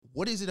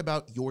what is it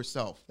about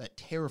yourself that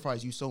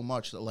terrifies you so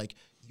much that, like,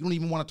 you don't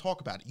even want to talk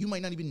about it? You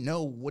might not even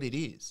know what it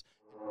is.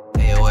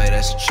 AOA,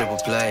 that's a triple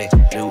play.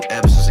 New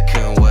episodes, I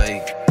couldn't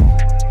wait.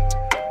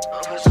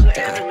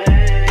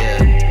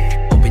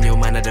 Yeah, open your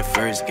mind at the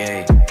first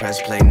gate.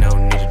 Press play, no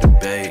need to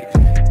debate.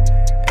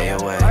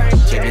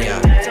 AOA, check me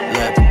out.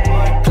 Look,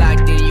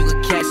 plugged in, you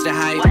can catch the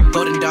hype.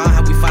 Golden Dawn,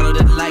 how we follow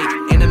the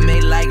light.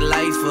 Anime like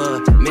life,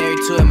 married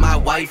to it, my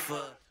wife.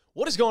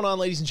 What is going on,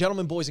 ladies and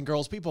gentlemen, boys and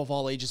girls, people of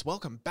all ages?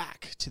 Welcome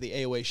back to the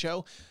AOA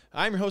show.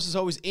 I'm your host, as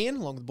always, Ian,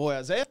 along with the boy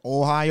Isaiah.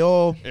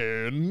 Ohio.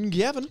 And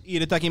Gavin.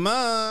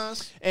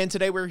 Itadakimasu. And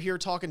today we're here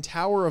talking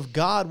Tower of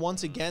God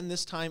once again,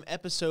 this time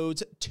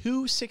episodes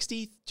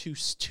 260 to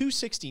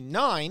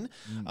 269,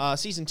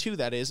 season 2,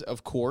 that is,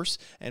 of course.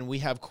 And we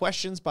have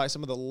questions by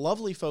some of the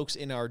lovely folks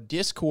in our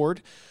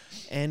Discord,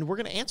 and we're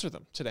going to answer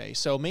them today.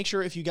 So make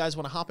sure if you guys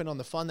want to hop in on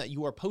the fun that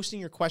you are posting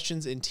your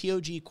questions in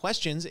TOG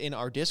questions in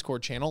our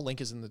Discord channel.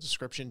 Link is in the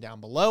description down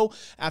below.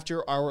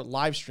 After our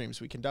live streams,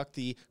 we conduct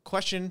the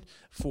question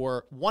for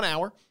 1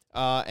 hour.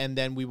 And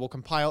then we will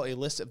compile a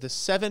list of the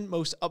 7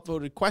 most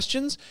upvoted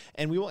questions,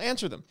 and we will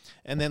answer them.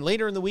 And then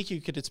later in the week, you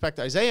could expect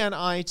Isaiah and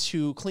I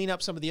to clean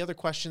up some of the other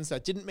questions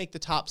that didn't make the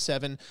top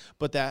 7,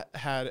 but that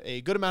had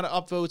a good amount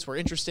of upvotes, were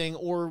interesting,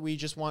 or we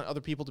just want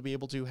other people to be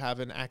able to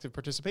have an active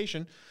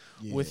participation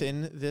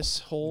within this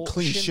whole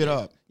Clean shit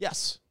up.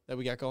 Yes, that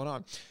we got going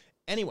on.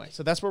 Anyway,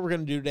 so that's what we're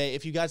going to do today.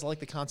 If you guys like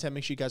the content,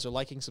 make sure you guys are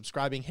liking,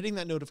 subscribing, hitting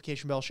that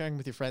notification bell, sharing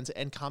with your friends,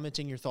 and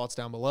commenting your thoughts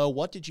down below.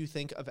 What did you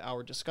think of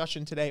our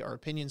discussion today, our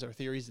opinions, our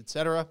theories,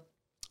 etc.?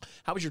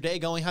 How was your day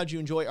going? How did you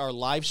enjoy our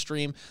live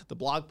stream, the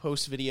blog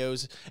post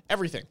videos,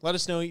 everything? Let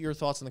us know your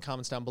thoughts in the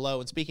comments down below.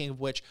 And speaking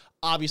of which,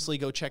 obviously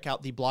go check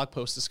out the blog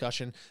post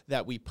discussion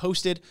that we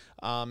posted,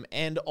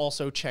 and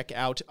also check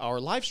out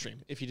our live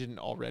stream if you didn't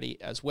already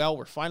as well.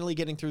 We're finally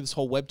getting through this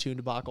whole Webtoon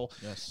debacle,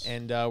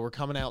 and we're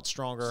coming out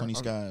stronger. Sunny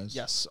skies.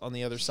 Yes, on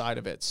the other side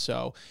of it.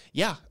 So,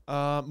 yeah,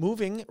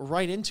 moving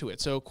right into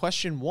it. So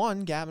question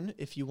 1, Gavin,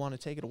 if you want to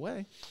take it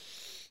away.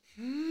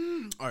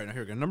 All right, now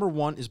here we go. Number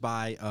 1 is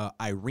by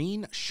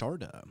Irene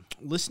Sharda.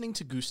 Listening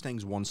to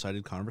Gustang's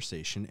one-sided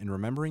conversation and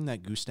remembering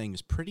that Gustang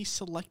is pretty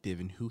selective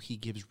in who he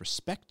gives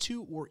respect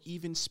to or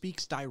even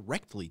speaks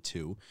directly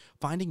to,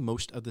 finding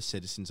most of the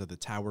citizens of the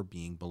tower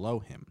being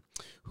below him.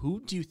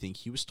 Who do you think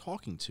he was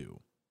talking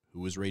to?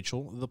 Who is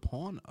Rachel the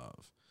pawn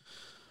of?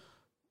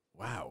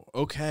 Wow.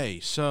 Okay,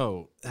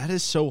 so that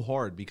is so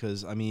hard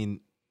because, I mean,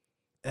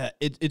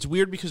 it's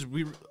weird because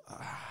we...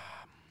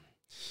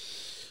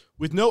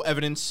 With no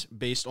evidence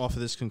based off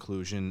of this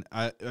conclusion,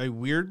 I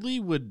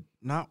weirdly would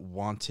not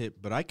want it,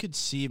 but I could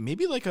see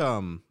maybe like a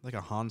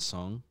Han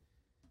Sung,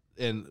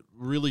 and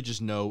really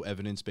just no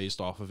evidence based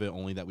off of it,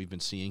 only that we've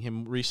been seeing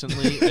him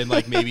recently, and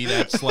like maybe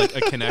that's like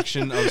a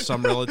connection of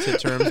some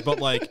relative terms, but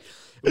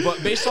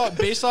based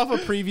off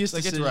of previous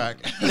decisions.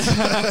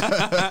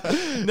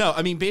 No,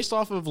 I mean based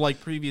off of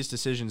like previous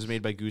decisions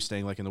made by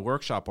Gustang, like in the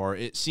workshop art,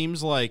 it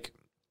seems like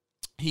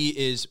he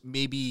is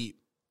maybe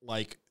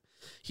like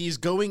he's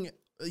going.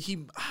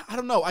 I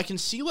don't know. I can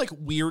see like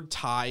weird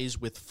ties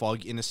with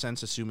Fug in a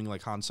sense, assuming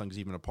like Han Sung's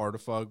even a part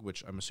of Fug,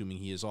 which I'm assuming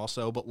he is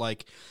also. But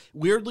like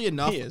weirdly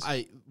enough, he is.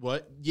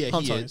 Yeah,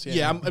 Han he Sung is. is,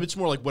 Yeah, it's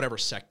more like whatever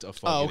sect of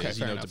Fug it is,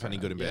 fair enough, depending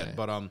fair good and enough.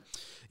 bad.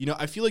 Yeah,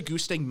 But I feel like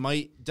Gustang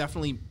might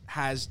definitely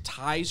has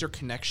ties or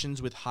connections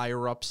with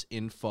higher ups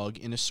in Fug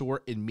in a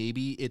sort, and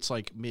maybe it's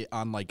like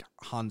on like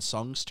Han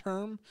Sung's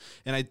term.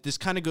 And this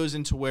kind of goes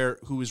into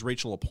who is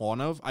Rachel a pawn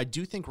of? I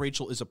do think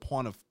Rachel is a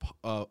pawn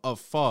of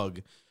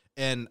Fug,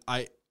 and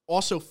I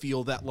also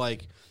feel that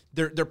like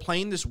they're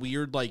playing this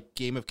weird like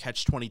game of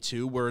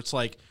Catch-22 where it's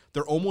like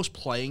they're almost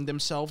playing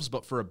themselves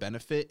but for a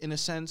benefit in a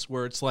sense,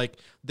 where it's like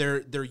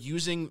they're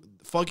using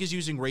Fug is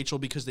using Rachel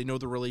because they know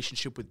the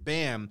relationship with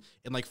Bam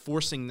and like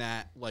forcing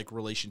that like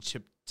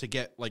relationship to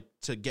get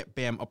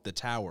Bam up the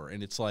tower,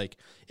 and it's like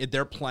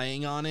they're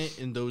playing on it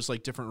in those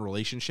like different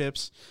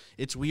relationships.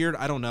 It's weird.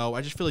 I don't know.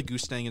 I just feel like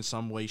Gustang in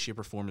some way, shape,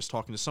 or form is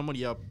talking to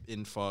somebody up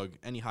in Fug,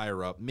 any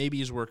higher up. Maybe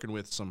he's working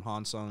with some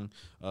Han Sung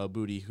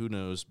booty. Who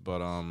knows?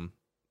 But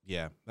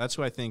yeah, that's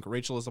who I think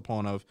Rachel is the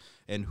pawn of,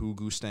 and who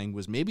Gustang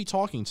was maybe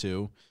talking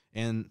to.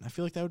 And I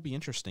feel like that would be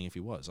interesting if he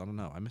was. I don't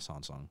know. I miss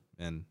Han Sung,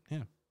 and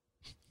yeah.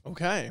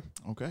 Okay,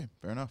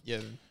 Fair enough.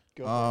 yeah.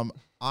 Go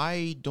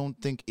I don't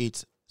think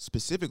it's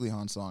specifically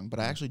Han Sung, but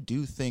I actually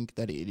do think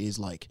that it is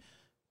like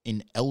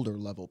an elder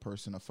level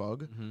person of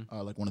Fug,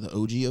 like one of the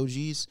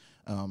OGs.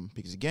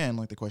 Because again,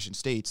 like the question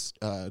states,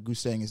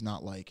 Gustang is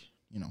not like,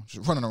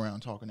 just running around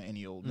talking to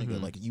any old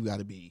nigga. Like you got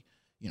to be,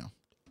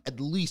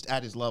 at least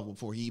at his level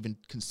before he even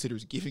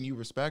considers giving you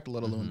respect,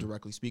 let alone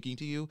directly speaking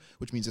to you,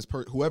 which means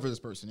whoever this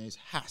person is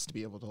has to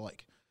be able to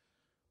like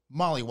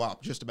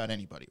mollywop just about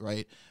anybody,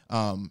 right?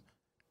 And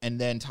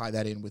then tie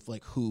that in with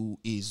like who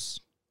is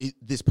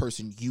this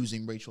person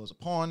using Rachel as a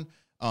pawn.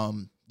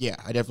 Yeah,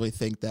 I definitely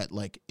think that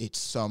like it's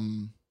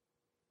some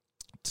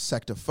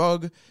sect of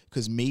Fug,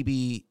 because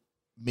maybe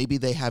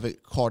they have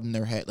it caught in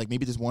their head. Like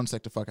maybe this one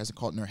sect of Fug has it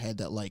caught in their head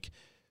that like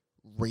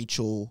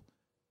Rachel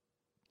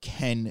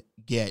can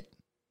get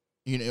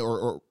you know,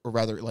 or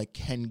rather, like,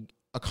 can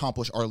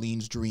accomplish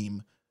Arlene's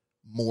dream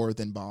more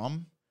than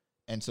Bomb.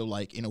 And so,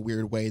 like, in a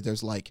weird way,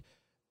 there's like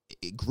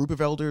a group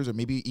of elders, or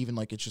maybe even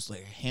like it's just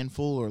like a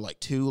handful or like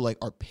two, like,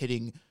 are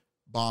pitting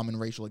Bomb and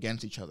Rachel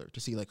against each other to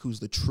see like who's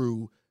the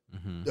true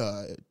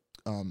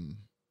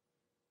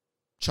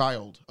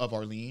child of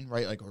Arlene,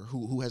 right? Like, or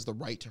who has the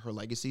right to her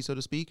legacy, so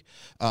to speak.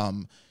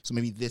 So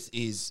maybe this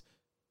is,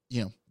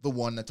 you know, the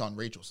one that's on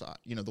Rachel's side,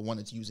 you know, the one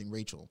that's using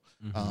Rachel.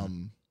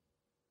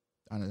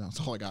 I don't know. That's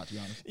all I got, to be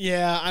honest.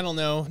 Yeah, I don't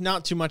know.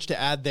 Not too much to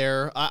add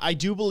there. I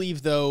do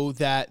believe, though,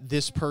 that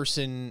this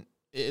person,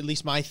 at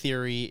least my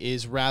theory,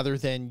 is rather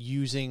than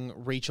using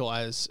Rachel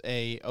as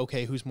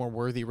okay, who's more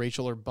worthy,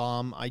 Rachel or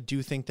Bomb, I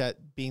do think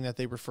that being that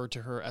they refer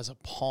to her as a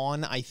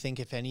pawn, I think,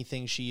 if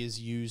anything, she is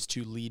used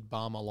to lead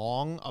Bomb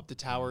along up the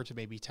tower to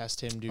maybe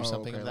test him, do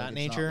something of that like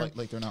nature.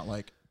 Like they're not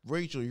like,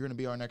 Rachel, you're going to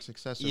be our next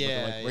successor. Yeah,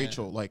 but they're like,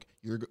 Rachel, like,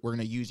 we're going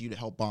to use you to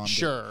help Bomb.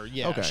 Sure,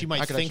 yeah. Okay, She I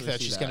might could think actually that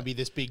see she's that. going to be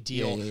this big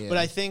deal. Yeah. But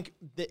I think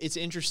that it's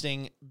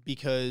interesting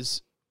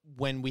because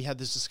when we had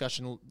this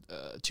discussion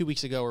 2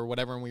 weeks ago or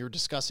whatever, and we were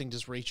discussing,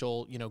 does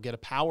Rachel, you know, get a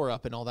power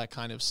up and all that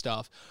kind of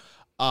stuff,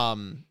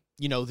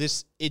 you know,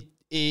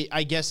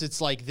 I guess it's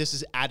like this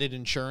is added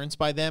insurance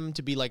by them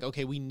to be like,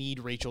 okay, we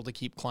need Rachel to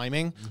keep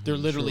climbing. They're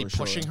literally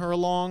pushing her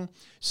along.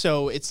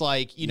 So it's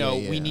like, you know,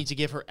 we need to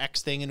give her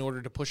X thing in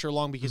order to push her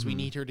along because we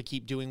need her to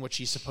keep doing what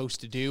she's supposed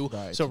to do.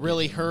 Right, so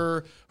really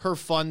her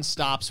fun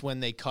stops when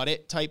they cut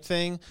it type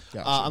thing,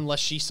 unless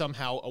she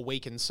somehow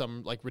awakens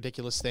some like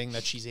ridiculous thing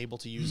that she's able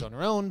to use on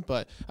her own.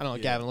 But I don't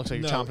know, Gavin, it looks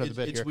like you're chomping at the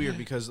bit It's here. weird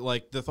because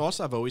like the thoughts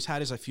I've always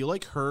had is I feel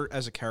like her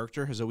as a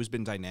character has always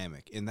been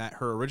dynamic in that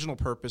her original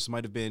purpose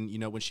might have been, you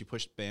know, when she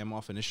pushed Bam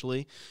off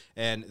initially,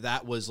 and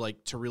that was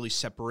like to really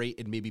separate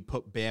and maybe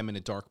put Bam in a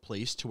dark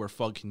place to where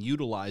Fug can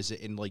utilize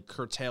it and like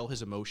curtail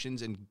his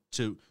emotions and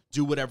to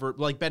do whatever,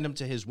 like bend him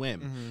to his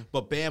whim.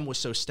 But Bam was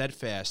so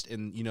steadfast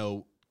in, you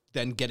know,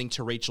 then getting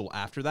to Rachel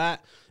after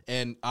that,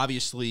 and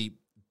obviously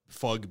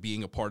Fug,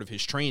 being a part of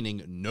his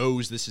training,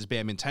 knows this is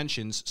Bam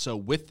intentions. So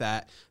with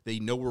that, they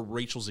know where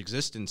Rachel's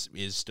existence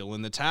is, still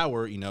in the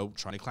tower, you know,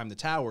 trying to climb the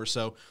tower.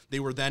 So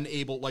they were then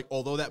able, like,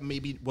 although that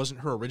maybe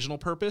wasn't her original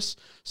purpose,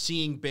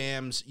 seeing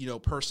Bam's, you know,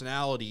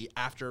 personality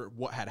after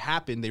what had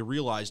happened, they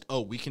realized,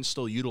 oh, we can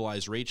still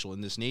utilize Rachel in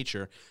this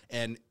nature.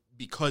 And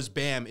because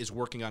Bam is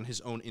working on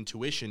his own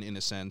intuition, in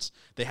a sense,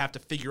 they have to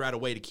figure out a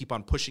way to keep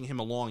on pushing him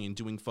along and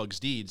doing Fug's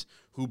deeds.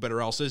 Who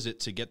better else is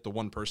it to get the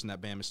one person that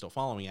Bam is still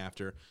following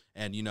after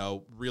and, you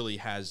know, really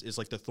is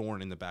like the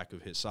thorn in the back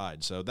of his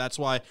side. So that's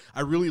why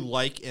I really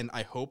like, and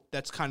I hope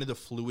that's kind of the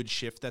fluid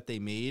shift that they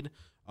made.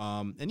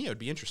 And yeah, it'd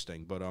be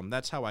interesting, but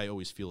that's how I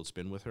always feel it's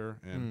been with her,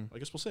 and I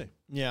guess we'll see.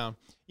 Yeah.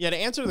 To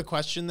answer the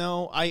question,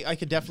 though, I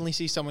could definitely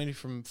see somebody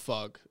from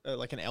Fug,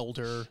 like an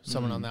elder,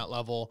 someone on that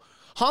level.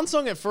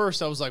 Hansung at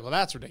first, I was like, well,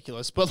 that's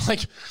ridiculous. But,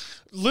 like,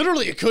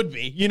 literally it could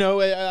be. You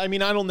know, I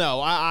mean, I don't know.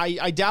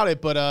 I doubt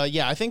it. But,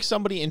 yeah, I think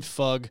somebody in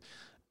Fug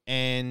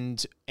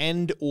and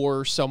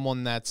or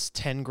someone that's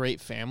 10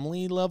 Great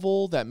Family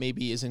level that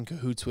maybe is in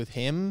cahoots with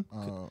him.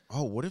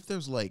 What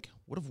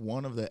if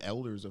one of the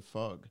elders of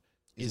Fug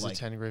is like, a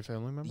 10 Great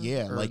Family member?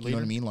 Yeah, or like, you leader? know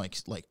what I mean? Like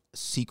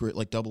secret,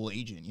 like double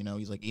agent, you know?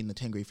 He's like in the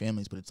 10 Great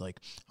Families, but it's like,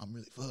 I'm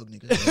really Fug,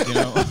 nigga. Like, you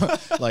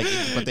know? Like,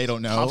 but they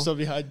don't know. Pops up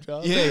behind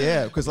John.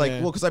 Yeah. Because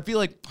because I feel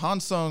like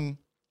Hansung,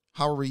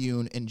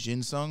 Hao-Ryun, and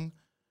Jin-Sung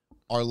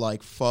are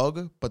like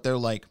Fug, but they're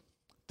like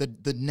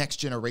the next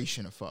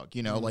generation of Fug,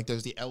 you know? Like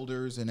there's the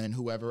elders and then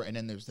whoever, and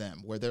then there's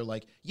them, where they're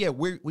like, yeah,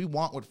 we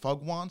want what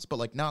Fug wants, but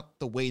like not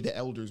the way the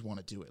elders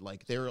want to do it.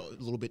 Like they're a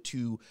little bit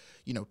too,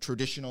 you know,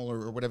 traditional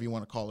or whatever you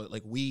want to call it.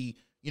 Like we,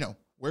 you know,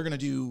 we're going to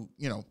do,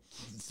 you know,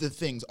 the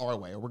things our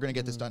way, or we're going to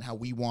get this done how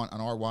we want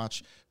on our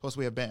watch. Plus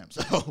we have Bam.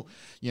 So,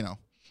 you know,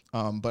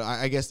 but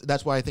I guess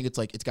that's why I think it's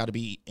like, it's got to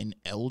be an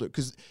elder.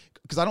 Cause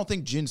I don't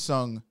think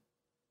Jin-Sung,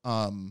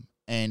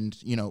 and,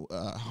 you know,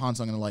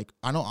 Hansung and like,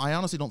 I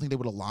honestly don't think they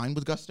would align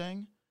with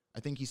Gustang. I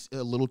think he's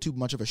a little too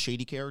much of a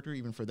shady character,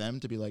 even for them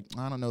to be like,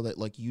 I don't know that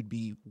like you'd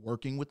be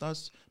working with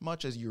us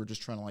much as you were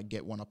just trying to like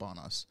get one up on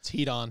us. It's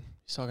Heat On.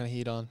 He's talking to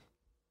Heat On.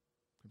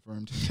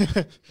 Confirmed.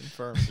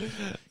 Confirmed.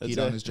 Heat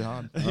on his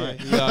jihad. All right.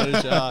 Heat on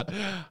his jihad.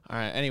 All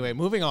right. Anyway,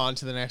 moving on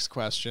to the next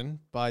question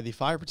by the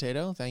Fire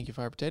Potato. Thank you,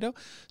 Fire Potato.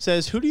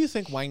 Says, who do you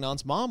think Wang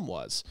Nan's mom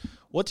was?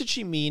 What did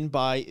she mean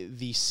by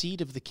the seed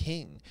of the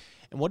king?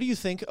 And what do you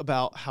think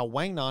about how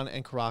Wang Nan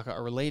and Karaka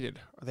are related?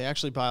 Are they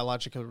actually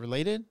biologically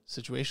related,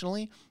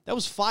 situationally? That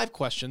was 5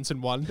 questions in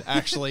one,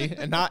 actually,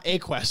 and not a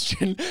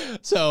question.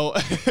 So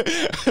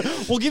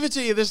we'll give it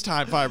to you this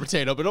time, Fire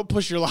Potato, but don't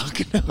push your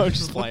luck. No, I'm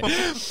just playing.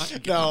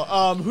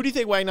 No, who do you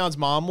think Wang Nan's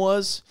mom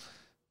was?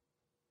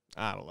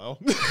 I don't know.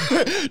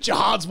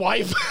 Jihad's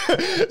wife.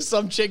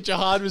 Some chick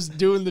Jihad was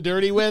doing the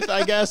dirty with,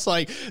 I guess.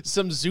 Like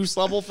some Zeus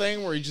level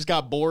thing where he just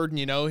got bored and,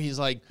 you know, he's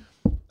like,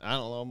 I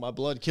don't know, my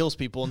blood kills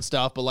people and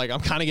stuff, but like I'm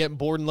kind of getting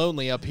bored and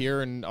lonely up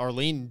here, and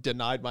Arlene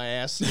denied my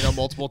ass,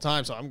 multiple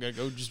times, so I'm gonna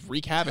go just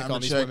wreak havoc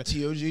on these women.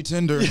 TOG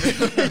Tinder.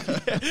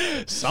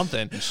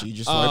 Something. She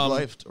just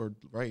left or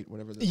right,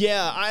 whatever.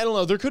 Yeah, I don't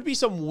know. There could be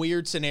some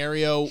weird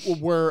scenario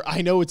where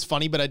I know it's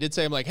funny, but I did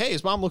say, I'm like, hey,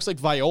 his mom looks like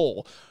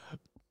Viol.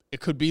 It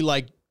could be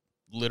like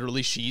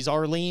literally she's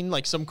Arlene,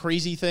 like some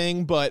crazy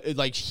thing, but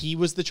like he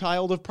was the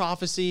child of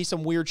prophecy,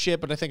 some weird shit.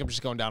 But I think I'm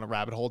just going down a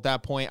rabbit hole at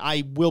that point.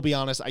 I will be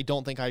honest, I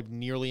don't think I have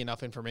nearly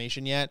enough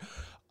information yet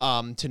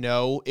to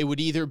know. It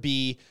would either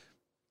be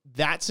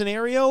that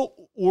scenario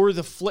or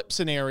the flip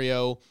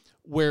scenario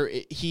where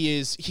he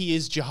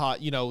is Jihad.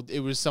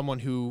 It was someone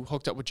who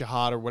hooked up with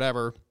Jihad or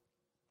whatever.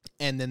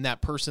 And then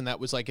that person that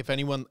was like, if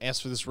anyone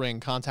asks for this ring,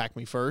 contact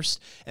me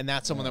first. And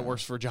that's someone that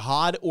works for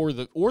Jihad, or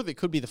that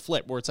could be the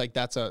flip, where it's like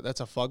that's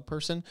a Fug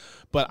person.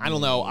 But I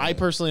don't know. I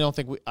personally don't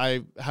think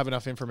I have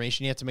enough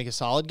information yet to make a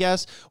solid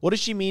guess. What does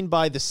she mean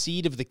by the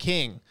seed of the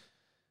king?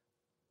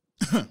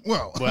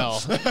 Well,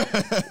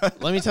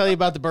 let me tell you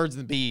about the birds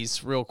and the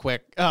bees real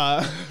quick.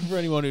 For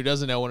anyone who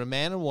doesn't know, when a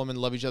man and woman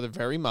love each other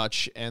very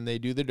much and they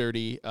do the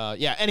dirty.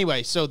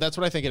 Anyway, so that's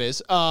what I think it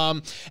is.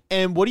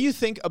 And what do you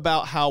think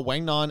about how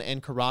Wang Nan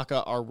and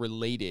Karaka are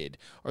related?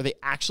 Are they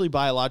actually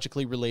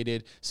biologically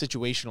related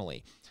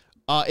situationally?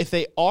 If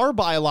they are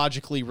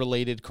biologically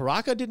related,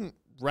 Karaka didn't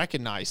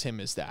recognize him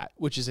as that,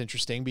 which is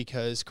interesting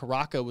because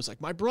Karaka was like,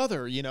 my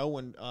brother,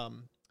 when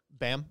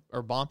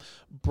Bomb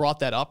brought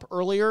that up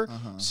earlier.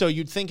 So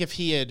you'd think if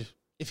he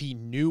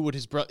knew what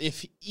his brother,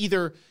 if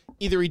either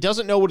he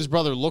doesn't know what his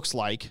brother looks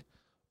like,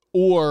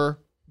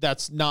 or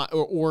that's not,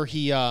 or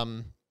he,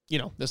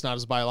 that's not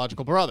his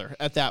biological brother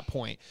at that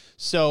point.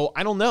 So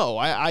I don't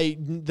know.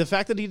 The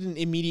fact that he didn't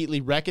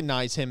immediately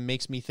recognize him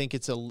makes me think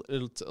it's a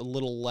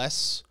little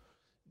less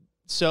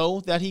so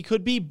that he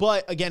could be,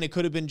 but again, it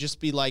could have been just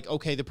be like,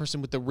 okay, the person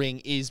with the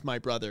ring is my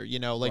brother,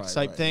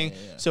 type thing.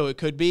 Yeah. So it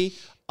could be.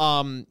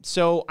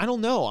 So I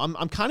don't know.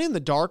 I'm kind of in the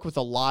dark with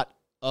a lot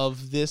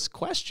of this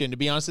question, to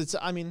be honest. It's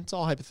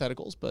all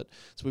hypotheticals, but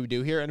that's what we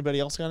do here. Anybody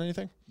else got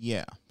anything?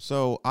 Yeah.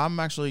 So I'm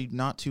actually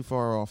not too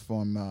far off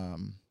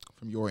from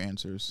your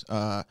answers.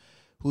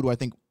 Who do I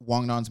think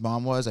Wang Nan's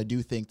mom was? I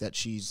do think that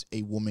she's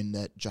a woman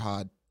that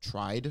Jihad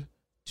tried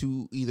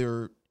to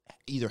either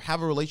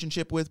have a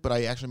relationship with, but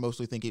I actually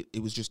mostly think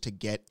it was just to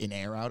get an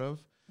heir out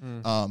of.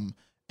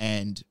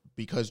 And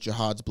because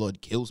Jihad's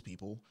blood kills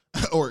people,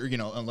 or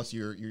unless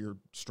you're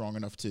strong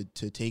enough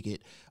to take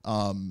it,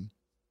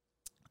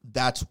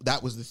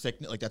 that was the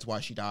sickness. Like that's why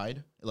she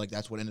died. Like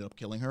that's what ended up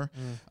killing her.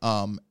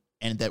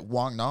 And that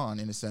Wang Nan,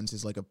 in a sense,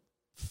 is like a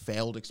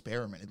failed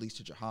experiment, at least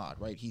to Jihad,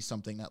 right? He's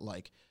something that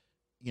like,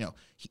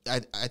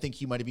 I think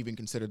he might have even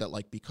considered that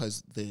like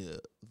because the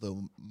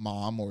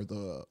mom or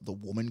the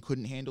woman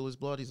couldn't handle his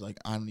blood, he's like,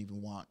 I don't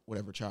even want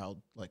whatever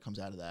child like comes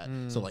out of that.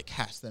 So like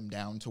cast them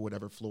down to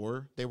whatever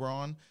floor they were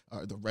on,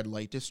 the red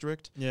light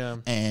district. Yeah.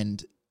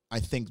 And I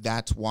think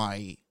that's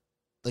why,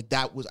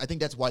 that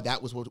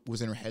was what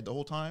was in her head the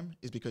whole time,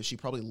 is because she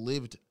probably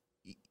lived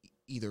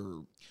either,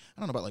 I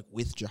don't know about like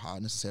with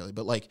Jihad necessarily,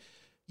 but like,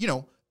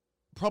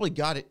 probably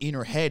got it in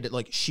her head that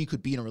like she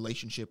could be in a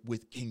relationship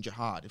with King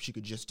Jihad if she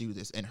could just do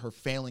this, and her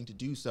failing to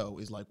do so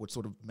is like what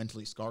sort of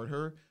mentally scarred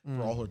her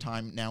for all her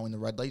time now in the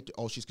red light.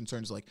 All she's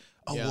concerned is like,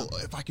 well,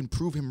 if I can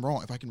prove him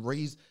wrong, if I can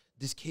raise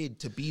this kid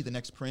to be the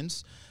next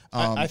prince.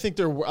 I think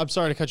I'm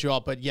sorry to cut you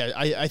off, but yeah,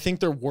 I think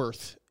their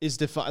worth is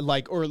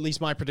defined, or at least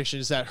my prediction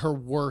is that her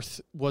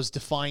worth was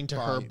defined to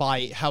her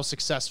by how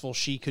successful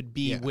she could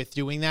be with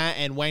doing that.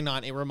 And Wang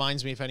Nan, it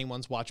reminds me, if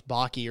anyone's watched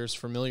Baki or is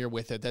familiar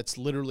with it, that's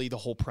literally the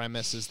whole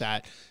premise, is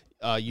that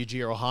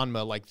Yujiro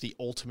Hanma, like the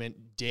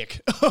ultimate dick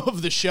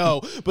of the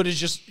show, but is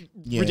just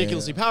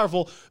ridiculously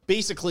powerful.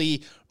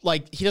 Basically,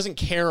 like he doesn't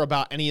care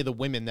about any of the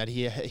women that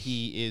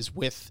he is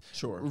with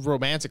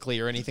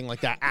romantically or anything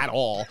like that at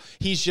all.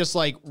 He's just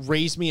like,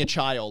 raise me a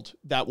child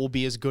that will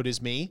be as good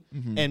as me,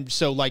 and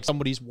so like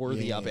somebody's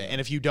worthy of it. And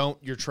if you don't,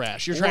 you're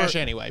trash. You're trash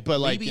anyway. But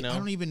like, I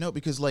don't even know,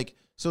 because like,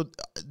 so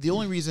the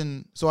only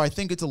reason, so I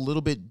think it's a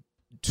little bit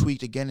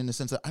tweaked again in the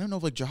sense that I don't know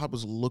if like Jihad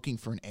was looking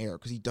for an heir,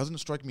 because he doesn't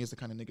strike me as the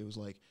kind of nigga who's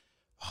like,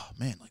 oh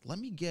man, like let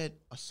me get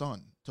a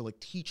son to like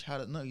teach how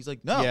to. No, he's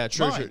like, no,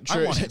 true.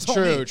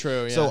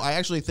 Yeah. So I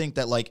actually think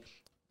that like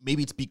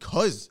maybe it's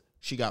because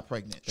she got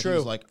pregnant. He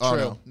was like,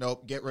 oh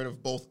no, get rid of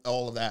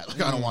all of that.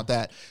 Like I don't want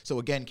that. So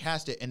again,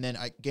 cast it, and then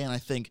I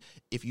think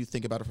if you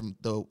think about it from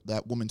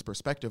that woman's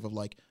perspective of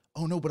like,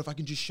 oh no, but if I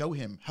can just show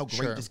him how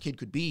great this kid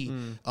could be,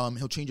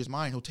 he'll change his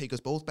mind. He'll take us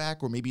both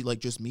back, or maybe like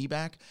just me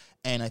back.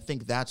 And I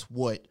think that's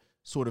what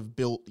sort of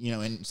built,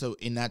 and so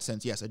in that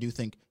sense, yes, I do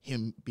think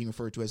him being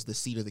referred to as the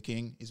seed of the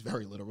king is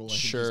very literal. I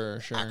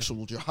think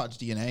actual Jihad's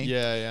DNA.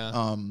 Yeah.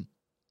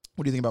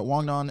 What do you think about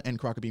Wang Nan and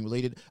Karaka being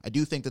related? I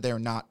do think that they are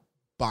not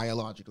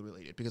biologically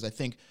related, because I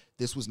think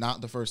this was not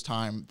the first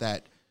time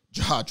that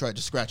Jihad tried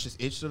to scratch this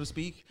itch, so to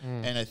speak.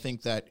 And I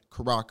think that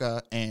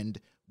Karaka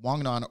and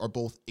Wang Nan are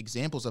both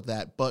examples of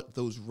that, but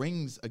those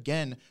rings,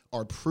 again,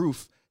 are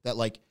proof that,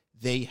 like,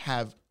 they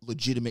have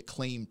legitimate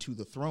claim to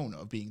the throne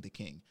of being the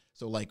king.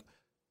 So, like,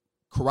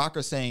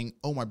 Karaka saying,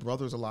 "Oh, my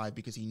brother's alive,"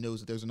 because he knows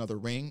that there's another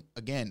ring.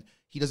 Again,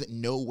 he doesn't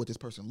know what this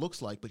person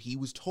looks like, but he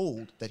was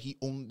told that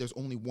there's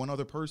only one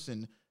other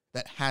person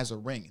that has a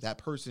ring. That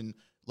person,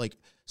 like,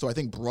 so I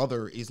think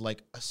brother is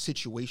like a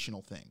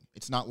situational thing.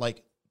 It's not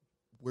like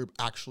we're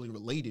actually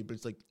related, but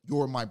it's like,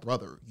 you're my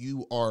brother.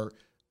 You are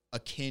a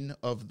kin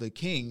of the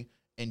king,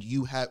 and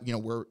you have,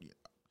 we're,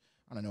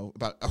 I don't know,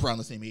 about around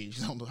the same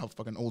age. I don't know how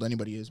fucking old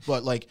anybody is,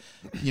 but like,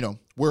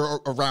 we're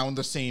around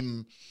the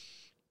same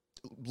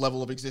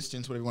level of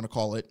existence, whatever you want to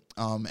call it,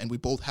 and we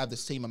both have the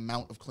same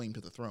amount of claim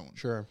to the throne.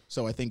 Sure.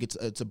 So I think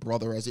it's a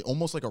brother, as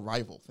almost like a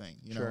rival thing.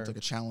 Sure. It's like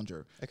a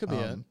challenger. It could be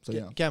it. So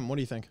yeah, Gem, what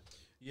do you think?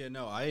 Yeah,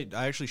 no, I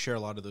actually share a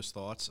lot of those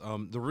thoughts.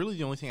 The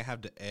only thing I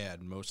have to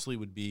add mostly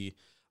would be,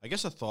 I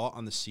guess, a thought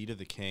on the seat of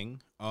the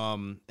king.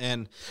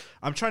 And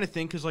I'm trying to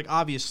think, because, like,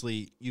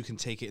 obviously you can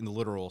take it in the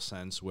literal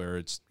sense where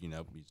it's,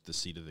 the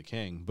seat of the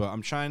king. But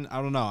I'm trying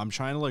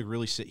to, like,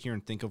 really sit here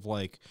and think of,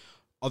 like,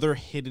 other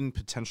hidden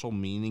potential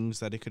meanings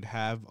that it could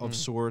have of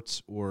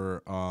sorts,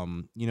 or,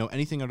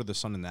 anything under the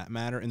sun in that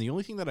matter. And the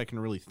only thing that I can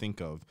really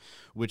think of,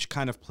 which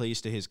kind of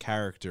plays to his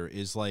character,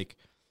 is, like,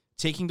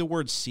 taking the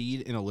word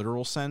seed in a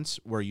literal sense,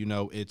 where,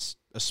 it's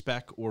a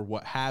speck or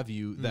what have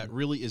you, that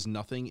really is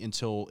nothing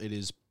until it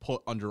is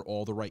put under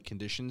all the right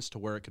conditions to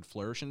where it could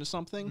flourish into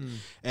something.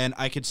 And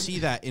I could see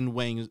that in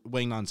Wang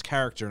Nan's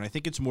character. And I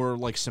think it's more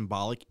like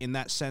symbolic in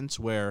that sense,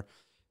 where,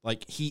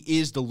 like, he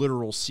is the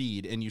literal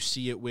seed, and you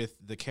see it with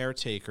the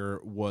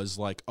caretaker was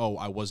like, oh,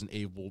 I wasn't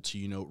able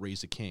to,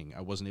 raise a king.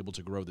 I wasn't able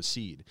to grow the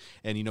seed.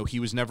 And, he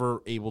was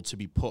never able to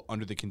be put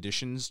under the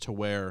conditions to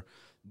where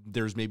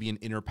there's maybe an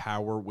inner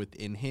power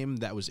within him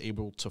that was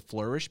able to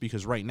flourish,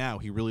 because right now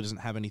he really doesn't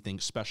have anything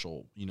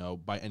special,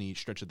 by any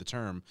stretch of the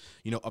term,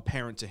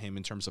 apparent to him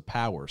in terms of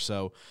power.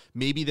 So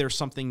maybe there's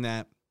something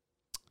that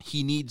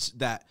he needs,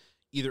 that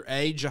either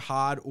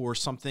jihad or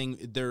something,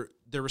 there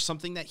is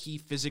something that he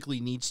physically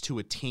needs to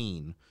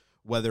attain,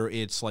 whether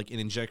it's like an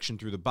injection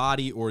through the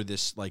body or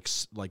this like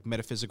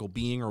metaphysical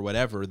being or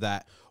whatever,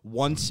 that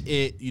once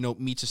it,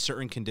 meets a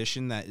certain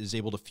condition that is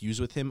able to fuse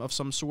with him of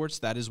some sorts,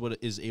 that is what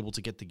is able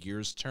to get the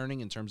gears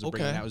turning in terms of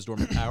bringing out his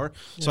dormant power.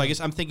 So I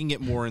guess I'm thinking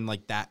it more in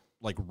like that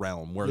like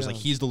realm, whereas like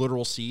he's the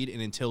literal seed,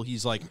 and until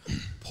he's like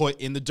put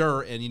in the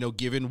dirt and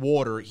given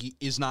water, he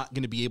is not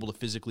going to be able to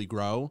physically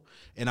grow.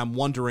 And I'm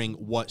wondering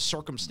what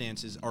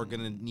circumstances are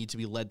going to need to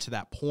be led to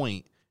that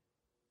point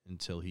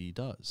until he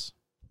does.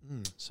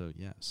 So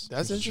yes,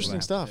 that's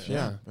interesting stuff.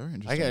 Yeah, very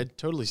interesting. I could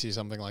totally see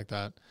something like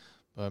that.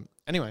 But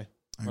anyway,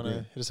 want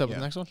to hit us up with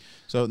the next one?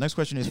 So the next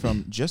question is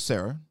from Just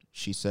Sarah.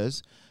 She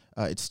says,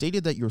 "It's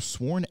stated that your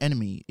sworn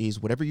enemy is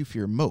whatever you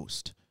fear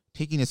most.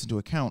 Taking this into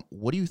account,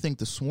 what do you think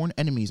the sworn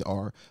enemies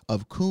are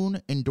of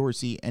Khun and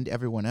Dorsey and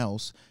everyone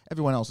else?"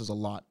 Everyone else is a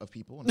lot of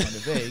people and kind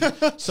of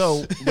vague.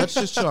 So let's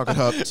just chalk it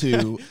up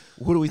to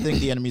who do we think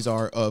the enemies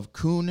are of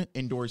Khun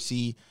and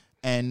Dorsey,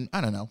 and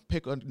I don't know,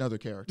 pick another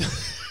character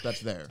that's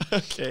there.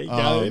 Okay,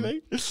 got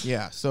anything?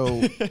 Yeah, so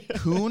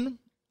Khun,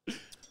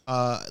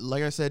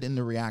 like I said in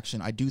the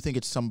reaction, I do think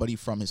it's somebody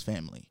from his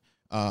family.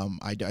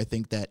 I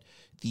think that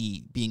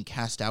the being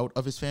cast out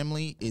of his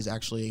family is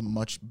actually a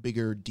much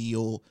bigger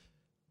deal,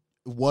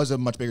 was a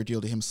much bigger deal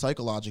to him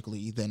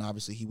psychologically than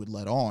obviously he would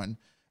let on.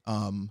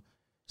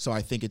 So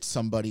I think it's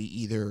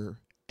somebody either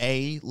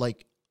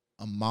like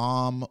a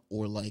mom,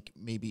 or like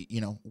maybe,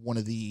 one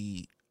of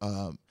the,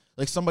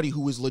 like somebody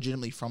who was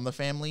legitimately from the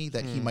family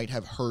that he might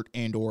have hurt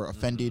and or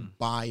offended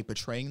by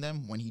betraying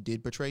them when he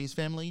did betray his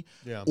family.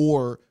 Yeah.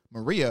 Or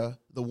Maria,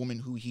 the woman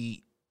who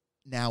he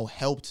now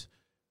helped,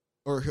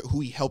 or who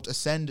he helped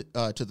ascend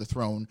to the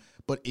throne,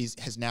 but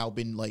has now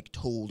been like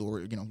told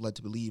or led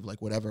to believe,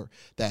 like whatever,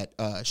 that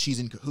she's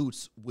in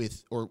cahoots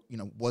with, or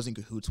was in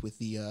cahoots with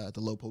the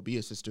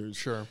Lopobia sisters.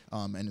 Sure.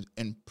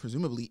 And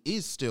presumably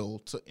is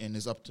still and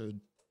is up to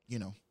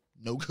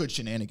no good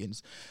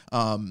shenanigans.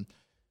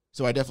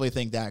 So I definitely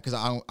think that, because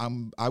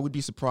I would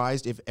be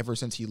surprised if ever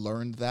since he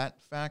learned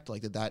that fact,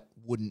 like that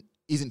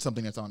isn't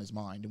something that's on his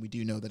mind. And we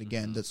do know that,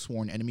 again, the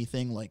sworn enemy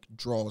thing like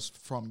draws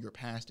from your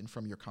past and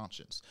from your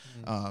conscience.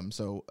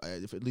 So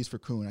at least for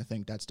Khun, I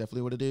think that's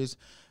definitely what it is.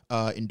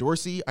 In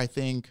Dorsey, I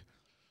think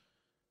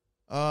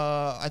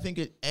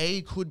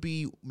it could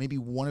be maybe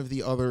one of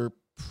the other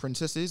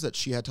princesses that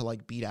she had to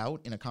like beat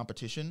out in a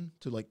competition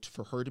to like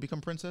for her to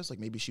become princess. Like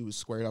maybe she was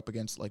squared up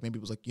against, like maybe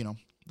it was like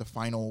the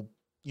final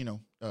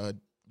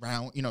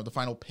round, the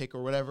final pick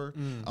or whatever,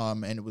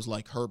 and it was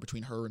like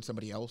between her and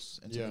somebody else,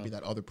 and so maybe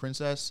that other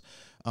princess.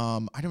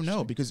 I don't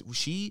know, because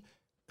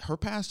her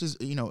past is,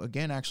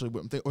 again, actually,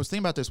 I was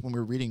thinking about this when we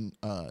were reading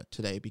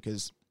today,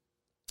 because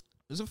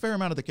there's a fair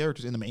amount of the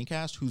characters in the main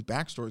cast whose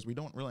backstories we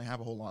don't really have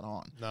a whole lot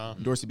on. No.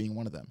 Dorsey being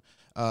one of them.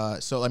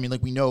 So I mean,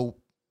 like we know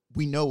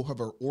of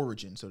her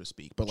origin, so to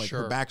speak, but like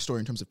her backstory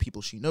in terms of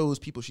people she knows,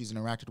 people she's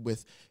interacted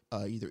with,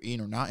 either in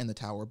or not in the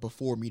tower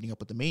before meeting up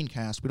with the main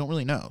cast, we don't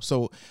really know.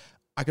 So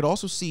I could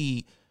also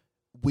see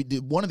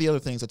one of the other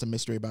things that's a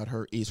mystery about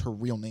her is her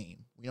real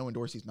name. We know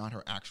Dorsey's not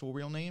her actual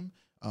real name,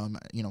 from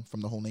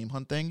the whole name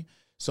hunt thing.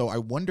 So I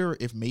wonder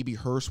if maybe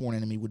her sworn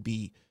enemy would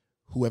be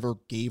whoever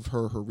gave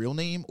her her real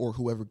name or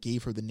whoever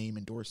gave her the name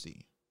in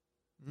Dorsey.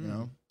 You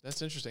know?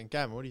 That's interesting.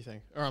 Gavin, what do you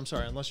think? Or I'm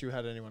sorry, unless you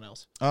had anyone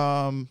else.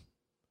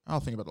 I'll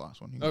think about the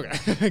last one.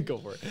 Okay, go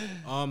for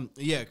it.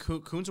 Yeah,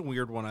 Coon's a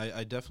weird one.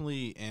 I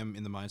definitely am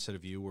in the mindset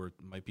of you where it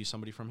might be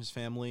somebody from his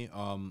family.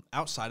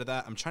 Outside of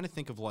that, I'm trying to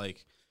think of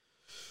like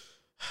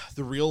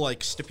the real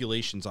like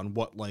stipulations on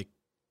what like.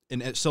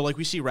 And so, like,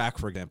 we see Rack,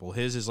 for example.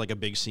 His is, like, a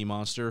big sea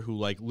monster who,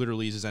 like,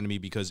 literally is his enemy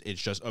because it's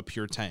just a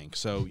pure tank.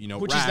 So, you know,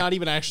 Which Rack, he's not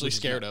even actually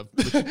scared of.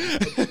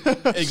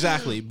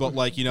 Exactly. But,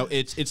 like, you know,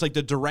 it's like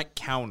the direct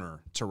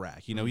counter to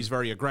Rack. You know, he's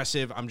very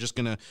aggressive. I'm just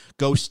going to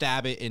go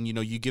stab it. And, you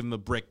know, you give him a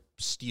brick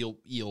steel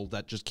eel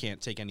that just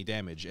can't take any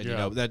damage. And, you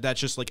know, that's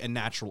just, like, a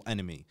natural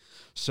enemy.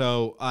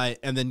 So,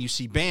 and then you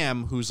see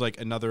Bam, who's,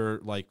 like,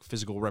 another, like,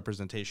 physical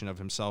representation of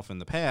himself in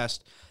the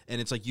past. And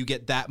it's like you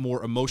get that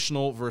more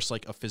emotional versus,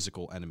 like, a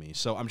physical enemy.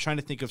 So I'm trying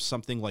to think of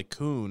something like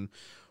Coon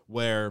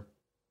where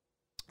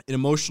an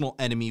emotional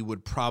enemy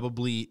would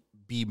probably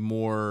be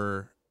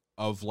more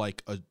of,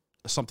 like,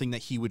 something that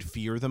he would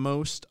fear the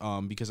most,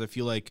 because I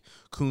feel like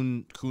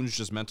Coon's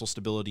just mental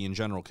stability in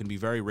general can be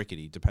very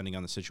rickety depending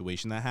on the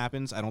situation that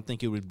happens. I don't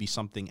think it would be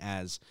something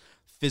as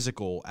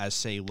physical as,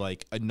 say,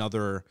 like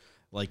another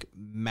like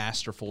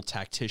masterful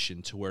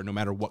tactician to where no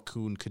matter what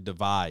Coon could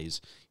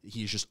devise,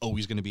 he's just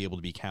always going to be able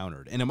to be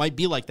countered. And it might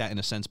be like that in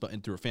a sense,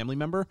 but through a family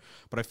member.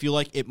 But I feel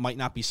like it might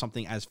not be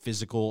something as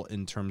physical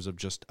in terms of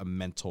just a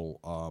mental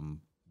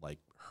like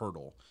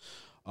hurdle.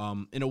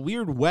 In a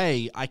weird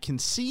way, I can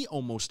see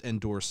almost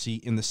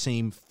Endorsey in the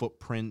same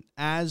footprint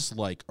as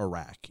like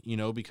Iraq, you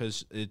know,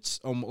 because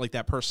it's like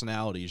that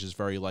personality is just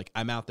very like,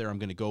 I'm out there, I'm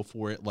going to go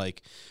for it.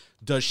 Like,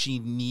 does she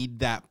need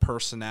that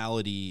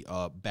personality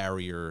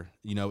barrier?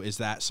 You know, is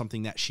that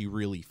something that she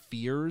really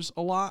fears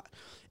a lot?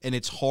 And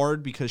it's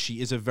hard because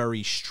she is a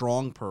very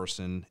strong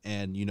person.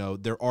 And, you know,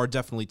 there are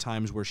definitely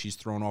times where she's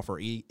thrown off her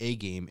A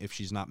game if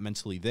she's not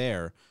mentally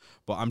there.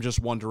 But I'm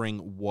just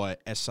wondering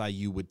what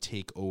SIU would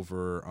take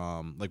over,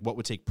 like what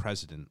would take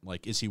precedent?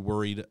 Like, is he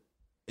worried?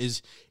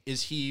 Is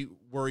he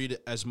worried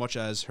as much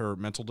as her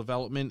mental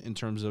development in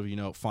terms of, you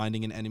know,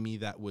 finding an enemy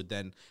that would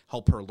then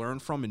help her learn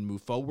from and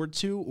move forward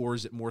to? Or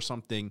is it more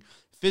something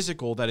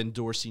physical that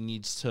Endorsey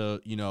needs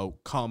to, you know,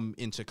 come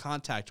into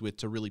contact with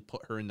to really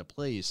put her into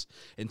place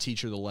and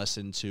teach her the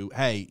lesson to,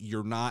 hey,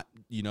 you're not,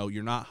 you know,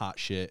 you're not hot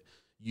shit.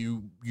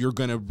 You're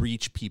going to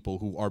reach people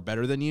who are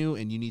better than you,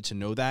 and you need to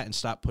know that and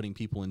stop putting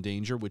people in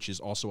danger, which is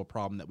also a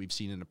problem that we've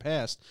seen in the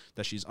past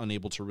that she's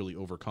unable to really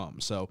overcome.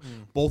 So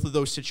both of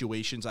those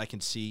situations I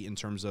can see in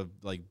terms of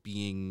like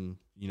being,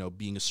 you know,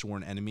 being a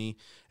sworn enemy.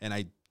 And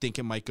I think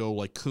it might go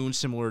like Coon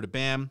similar to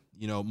Bam,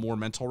 you know, more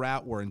mental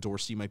route, where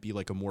Endorsey might be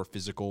like a more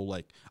physical,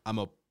 like I'm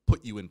a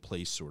put you in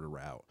place sort of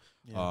route.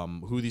 Yeah.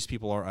 Who these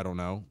people are, I don't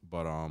know,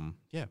 but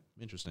yeah,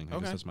 interesting. I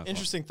guess that's my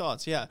interesting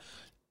thoughts. Yeah.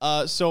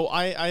 So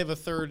I have a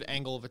third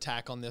angle of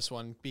attack on this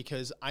one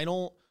because I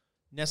don't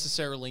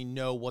necessarily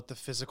know what the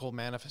physical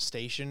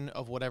manifestation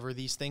of whatever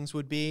these things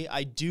would be.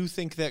 I do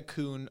think that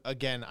Coon,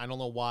 again, I don't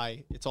know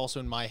why, it's also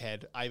in my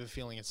head. I have a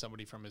feeling it's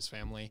somebody from his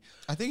family.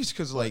 I think it's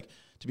because, like,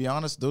 to be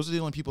honest, those are the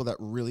only people that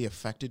really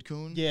affected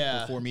Coon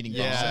before meeting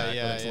Gossip.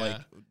 It's like,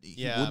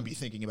 he wouldn't be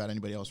thinking about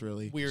anybody else,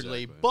 really.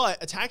 Weirdly. Exactly.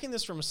 But attacking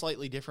this from a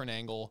slightly different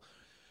angle,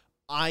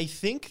 I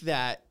think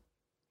that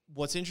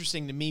what's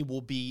interesting to me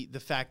will be the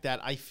fact that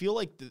I feel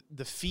like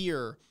the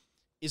fear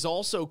is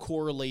also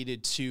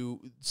correlated to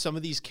some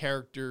of these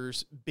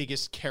characters'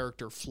 biggest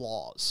character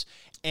flaws.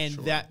 And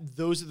that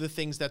those are the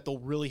things that they'll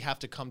really have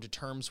to come to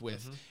terms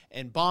with.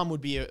 And Bomb would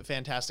be a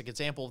fantastic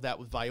example of that,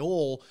 with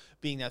Viol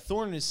being that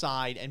thorn in his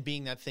side and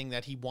being that thing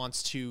that he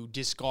wants to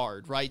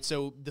discard, right?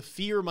 So the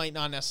fear might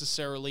not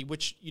necessarily,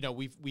 which, you know,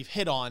 we've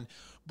hit on,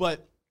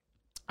 but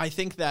I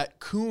think that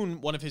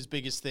Coon, one of his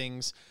biggest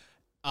things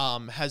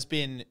has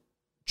been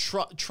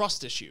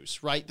trust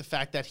issues, right? The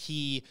fact that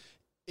he,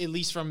 at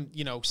least from,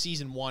 you know,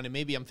 season 1, and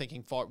maybe I'm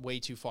thinking way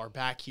too far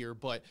back here,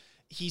 but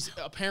he's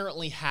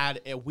apparently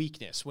had a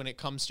weakness when it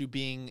comes to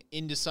being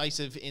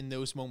indecisive in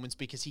those moments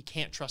because he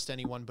can't trust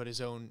anyone but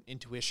his own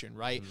intuition,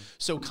 right?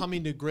 So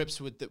coming to grips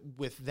with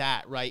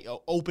that, right,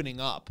 opening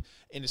up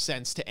in a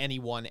sense to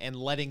anyone and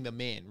letting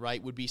them in,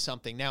 right, would be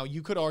something. Now,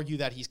 you could argue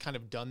that he's kind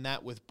of done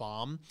that with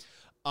Bomb.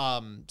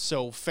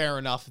 So fair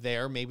enough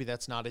there. Maybe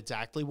that's not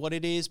exactly what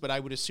it is, but I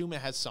would assume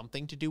it has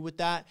something to do with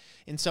that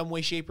in some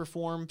way, shape, or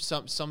form.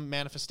 Some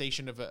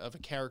manifestation of a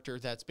character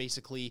that's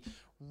basically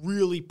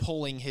really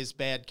pulling his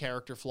bad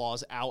character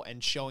flaws out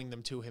and showing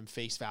them to him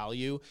face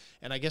value.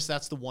 And I guess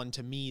that's the one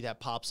to me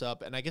that pops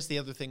up. And I guess the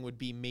other thing would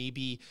be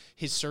maybe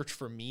his search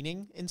for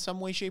meaning in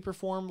some way, shape, or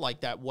form, like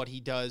that what he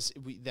does,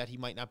 that he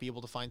might not be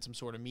able to find some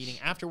sort of meaning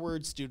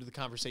afterwards due to the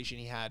conversation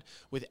he had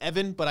with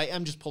Evan. But I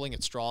am just pulling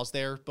at straws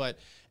there. But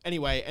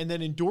anyway, and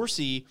then in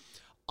Dorsey,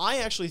 I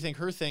actually think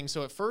her thing,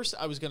 so at first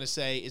I was going to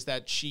say is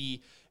that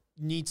she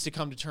needs to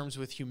come to terms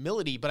with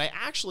humility. But I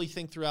actually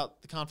think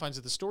throughout the confines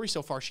of the story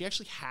so far, she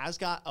actually has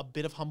got a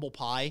bit of humble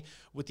pie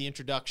with the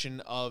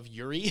introduction of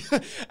Yuri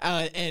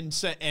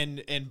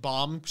and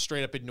Bomb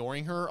straight up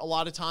ignoring her a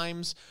lot of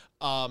times.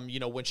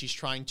 When she's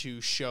trying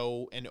to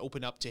show and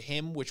open up to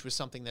him, which was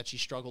something that she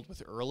struggled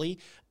with early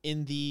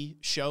in the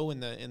show, in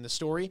the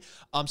story.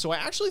 So I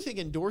actually think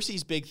in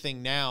Dorsey's big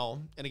thing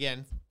now, and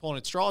again, pulling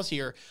at straws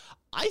here,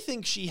 I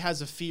think she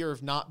has a fear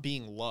of not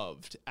being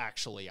loved,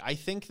 actually. I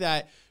think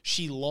that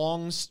she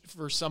longs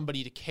for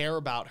somebody to care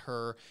about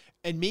her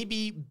and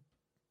maybe,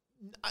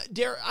 I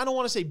don't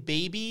want to say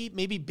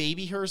maybe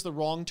baby her is the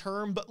wrong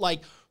term, but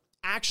like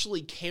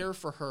actually care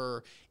for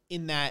her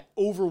in that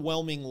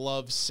overwhelming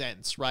love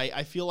sense, right?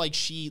 I feel like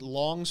she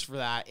longs for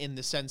that in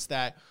the sense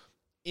that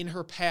in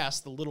her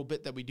past, the little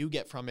bit that we do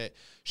get from it,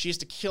 she has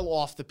to kill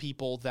off the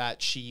people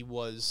that she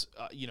was,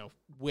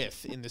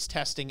 with in this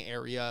testing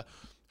area.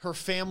 Her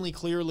family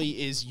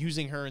clearly is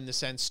using her in the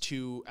sense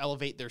to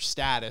elevate their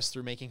status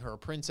through making her a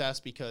princess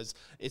because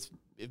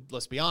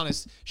let's be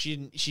honest, she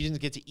didn't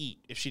get to eat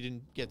if she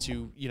didn't get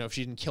to, if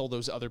she didn't kill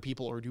those other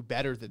people or do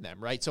better than them,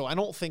 right? So I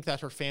don't think that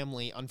her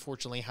family,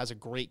 unfortunately, has a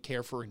great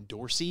care for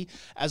Dorsey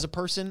as a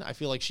person. I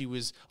feel like she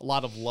was a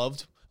lot of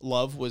love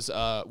was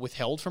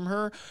withheld from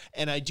her,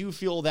 and I do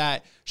feel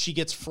that she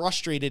gets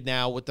frustrated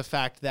now with the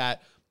fact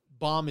that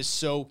Bomb is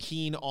so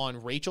keen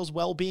on Rachel's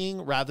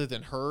well-being rather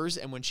than hers.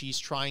 And when she's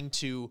trying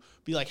to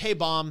be like, hey,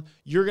 Bomb,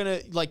 you're going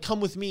to like,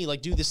 come with me,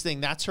 like do this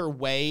thing. That's her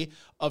way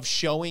of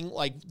showing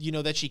like,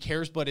 that she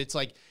cares, but it's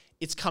like,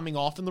 it's coming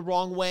off in the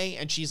wrong way.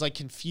 And she's like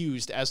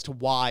confused as to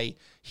why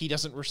he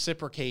doesn't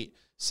reciprocate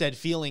said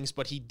feelings,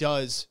 but he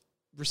does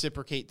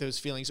reciprocate those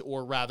feelings,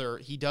 or rather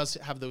he does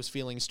have those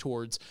feelings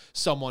towards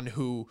someone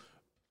who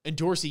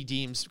Dorsey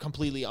deems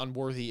completely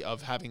unworthy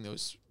of having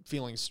those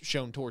feelings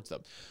shown towards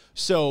them.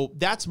 So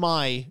that's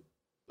my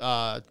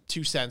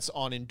 2 cents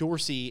on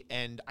Dorsey,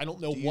 and I don't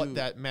know what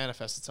that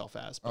manifests itself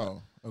as.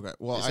 Oh, okay.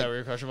 Well, is that what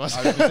your question was?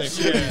 I was gonna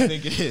say, I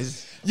think it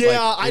is.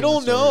 Yeah, I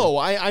don't know.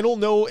 I don't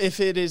know if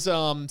it is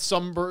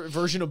some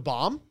version of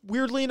Bomb,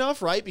 weirdly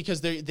enough, right?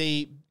 Because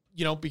they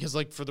because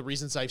like for the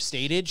reasons I've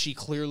stated, she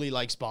clearly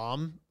likes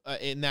Bomb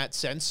in that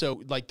sense.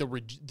 So like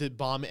the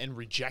Bomb and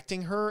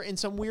rejecting her in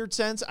some weird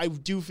sense, I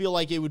do feel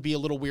like it would be a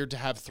little weird to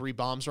have 3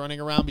 bombs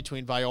running around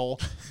between Viol,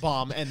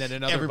 Bomb, and then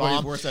another Everybody's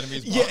bomb. worst enemy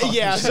is Bomb.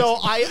 Yeah. So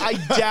I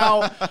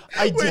doubt.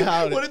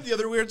 doubt What it. if the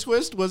other weird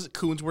twist was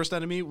Coon's worst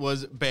enemy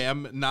was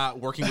Bam not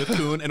working with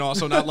Coon and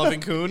also not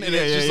loving Coon, and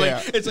it's just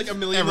like it's like a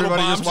million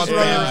Everybody little just bombs wants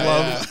running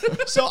Bam's around.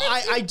 love. So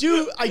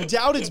I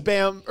doubt it's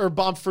Bam or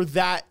Bomb for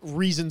that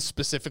reason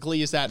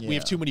specifically, is that we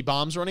have too many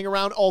bombs running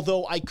around.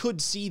 Although I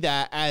could see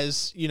that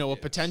as a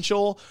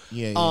potential.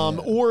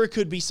 Or it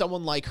could be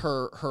someone like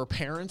her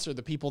parents or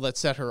the people that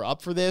set her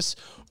up for this,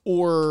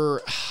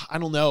 or I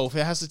don't know if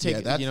it has to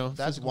take.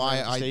 That's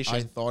why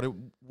I thought it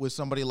was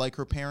somebody like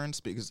her parents,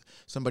 because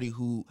somebody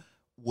who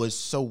was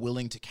so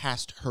willing to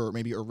cast her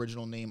maybe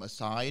original name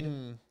aside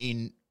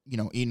in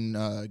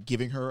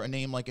giving her a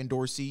name like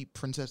Dorsey,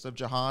 Princess of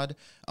Jihad.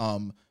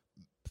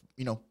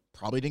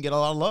 Probably didn't get a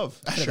lot of love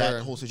out of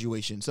that whole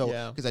situation. So,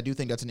 because I do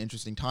think that's an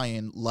interesting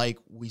tie-in, like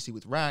we see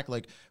with Rack.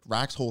 Like,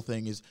 Rack's whole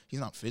thing is he's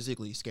not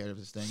physically scared of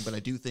this thing, but I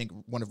do think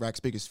one of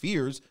Rack's biggest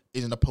fears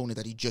is an opponent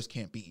that he just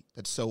can't beat.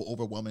 That's so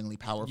overwhelmingly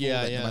powerful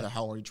that no matter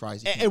how hard he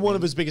tries, and one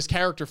of his biggest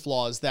character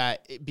flaws,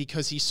 that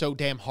because he's so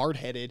damn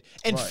hard-headed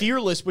and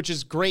fearless, which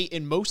is great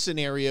in most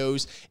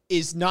scenarios,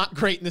 is not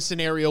great in the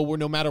scenario where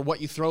no matter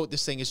what you throw at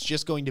this thing, it's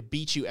just going to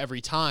beat you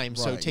every time.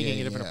 So taking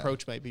a different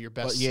approach might be your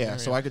best. But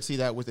so I could see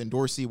that with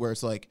Dorsey, where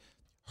it's like,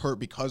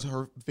 because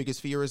her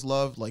biggest fear is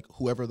love, like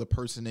whoever the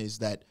person is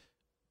that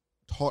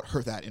taught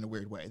her that in a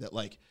weird way, that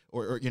like,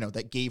 or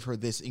that gave her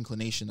this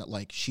inclination that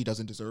like she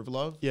doesn't deserve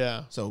love.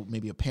 Yeah. So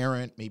maybe a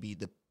parent, maybe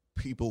the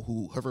people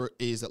whoever it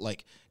is that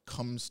like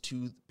comes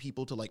to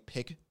people to like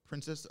pick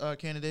princess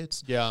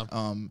candidates. Yeah.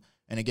 And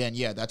again,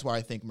 that's why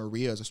I think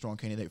Maria is a strong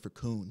candidate for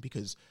Coon,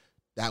 because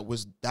that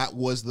was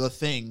the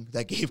thing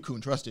that gave Coon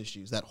trust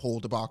issues, that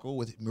whole debacle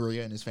with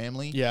Maria and his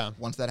family. Yeah.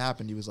 Once that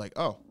happened, he was like,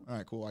 oh, all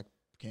right, cool. I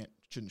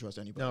shouldn't trust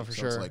anybody. No, for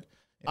sure. It's like,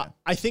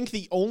 I think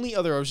the only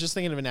other, I was just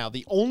thinking of it now,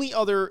 the only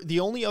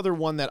other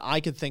one that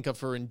I could think of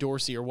for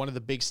Dorsey, or one of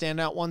the big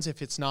standout ones,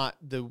 if it's not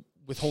the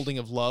withholding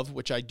of love,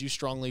 which I do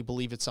strongly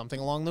believe it's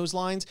something along those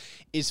lines,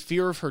 is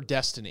fear of her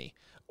destiny,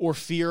 or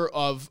fear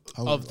of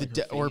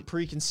or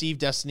preconceived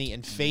destiny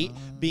and fate,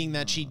 being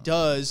that she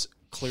does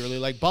clearly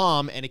like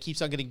Bomb, and it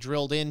keeps on getting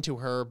drilled into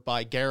her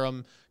by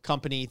Garam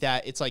Company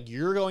that it's like,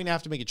 you're going to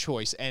have to make a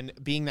choice. And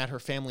being that her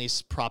family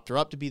has propped her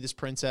up to be this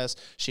princess,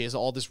 she has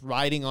all this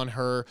riding on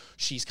her,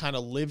 she's kind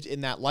of lived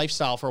in that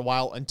lifestyle for a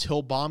while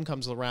until Bomb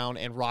comes around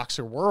and rocks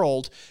her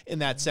world, in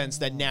that sense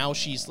that now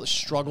she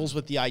struggles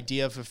with the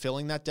idea of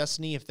fulfilling that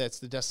destiny, if that's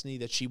the destiny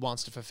that she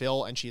wants to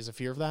fulfill, and she has a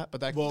fear of that.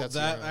 But that's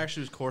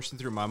actually was coursing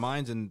through my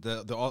mind, and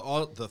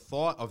the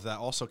thought of that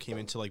also came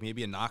into like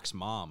maybe a Nox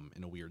mom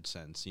in a weird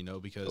sense,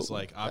 because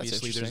like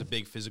obviously there's a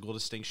big physical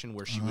distinction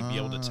where she would be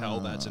able to tell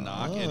that's a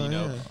Nox. And,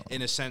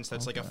 in a sense,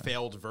 that's like a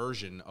failed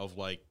version of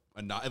like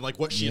and like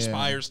what she Yeah.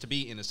 aspires to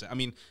be in a sense. I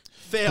mean, 'Cause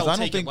I fail, don't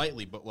take think- it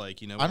lightly, but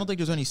like, you know, I don't think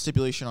there's any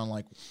stipulation on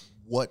like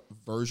what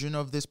version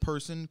of this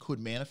person could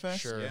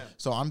manifest. Sure. Yeah.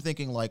 So I'm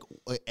thinking like,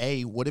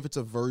 what if it's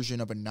a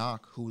version of a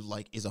Nock who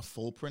like is a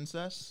full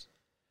princess,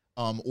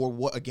 or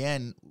what?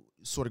 Again,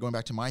 sort of going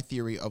back to my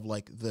theory of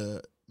like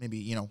maybe,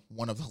 you know,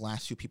 one of the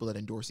last few people that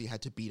Endorsi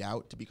had to beat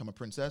out to become a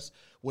princess.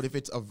 What if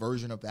it's a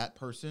version of that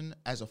person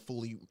as a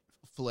fully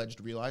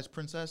fledged realized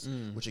princess,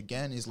 which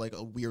again is like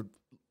a weird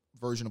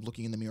version of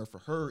looking in the mirror for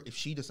her if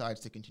she decides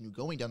to continue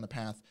going down the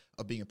path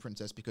of being a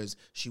princess, because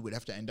she would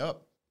have to end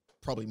up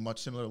probably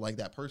much similar like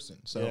that person.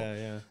 So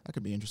that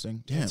could be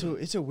interesting. Damn.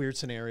 It's a weird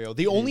scenario.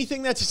 The only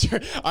thing that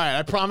all right,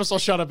 I promise I'll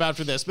shut up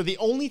after this, but the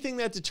only thing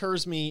that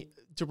deters me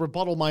to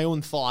rebuttal my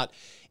own thought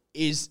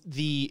is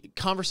the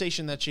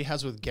conversation that she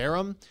has with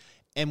Garam.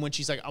 And when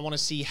she's like, I want to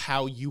see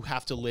how you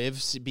have to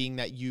live, being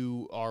that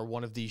you are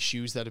one of these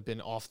shoes that have been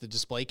off the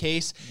display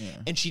case. Yeah.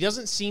 And she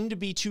doesn't seem to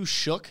be too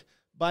shook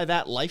by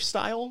that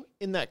lifestyle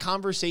in that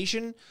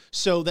conversation.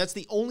 So that's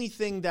the only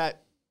thing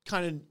that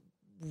kind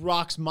of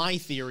rocks my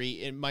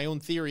theory, in my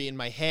own theory in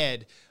my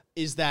head,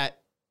 is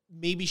that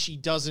maybe she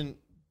doesn't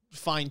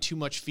find too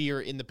much fear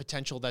in the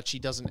potential that she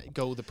doesn't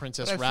go the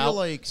princess But I route. feel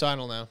like- so I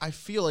don't know. I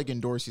feel like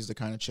Endorsi's the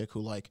kind of chick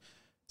who like,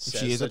 if Says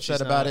she is that upset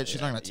she's about not- it,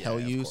 she's yeah, not going to yeah, tell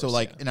of you. So course,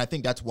 like, yeah. and I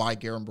think that's why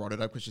Garam brought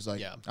it up, because she's like,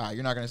 Yeah.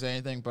 you're not going to say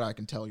anything, but I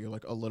can tell you're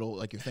like a little,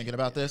 like you're thinking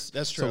about this.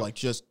 That's So true. like,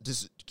 just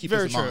keep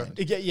Very this in true.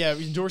 mind. Yeah,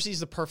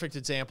 Dorsey's the perfect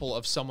example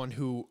of someone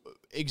who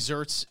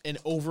exerts an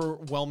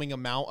overwhelming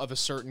amount of a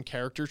certain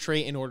character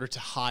trait in order to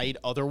hide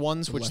other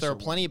ones, which there are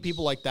lesser plenty of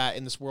people like that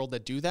in this world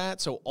that do that.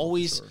 So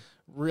always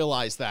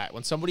realize that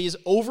when somebody is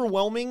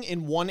overwhelming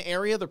in one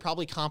area, they're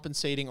probably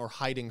compensating or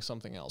hiding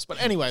something else. But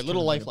anyway,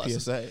 little life like a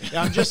lesson. PSA.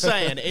 Yeah, I'm just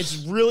saying, it's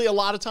really a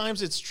lot of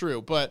times it's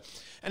true. But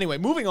anyway,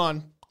 moving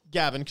on,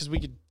 Gavin, because we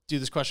could do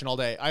this question all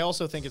day. I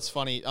also think it's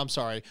funny. I'm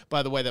sorry,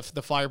 by the way,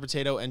 the Fire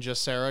Potato and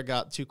Just Sarah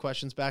got 2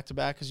 questions back to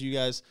back, because you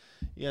guys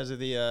are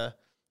the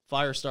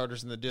fire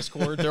starters in the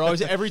Discord. They're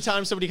always, every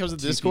time somebody comes to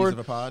the TPs Discord, of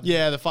a pod.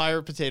 yeah, the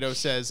Fire Potato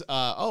says,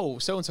 oh,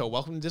 so-and-so,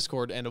 welcome to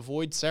Discord and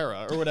avoid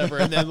Sarah or whatever.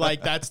 And then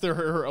like, that's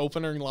her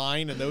opening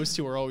line. And those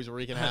two are always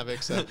wreaking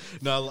havoc. So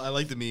no, I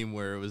like the meme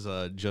where it was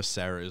just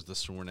Sarah is the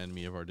sworn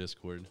enemy of our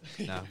Discord.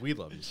 Nah, we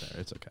love you,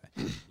 Sarah. It's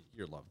okay.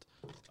 You're loved.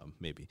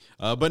 Maybe.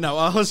 But no,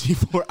 let's see.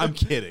 I'm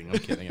kidding.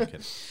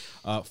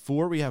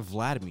 For we have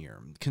Vladimir.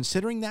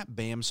 Considering that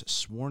Bam's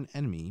sworn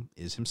enemy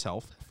is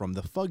himself from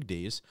the Fug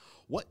days,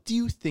 what do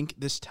you think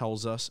this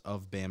tells us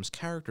of Bam's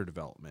character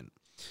development?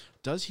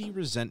 Does he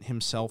resent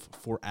himself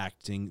for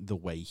acting the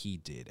way he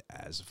did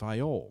as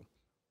Viol?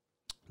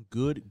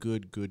 Good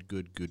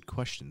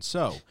question.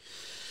 So,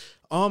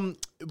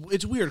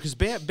 it's weird because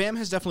Bam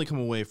has definitely come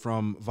away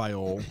from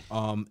Viol,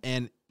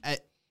 and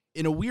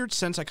in a weird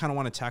sense, I kind of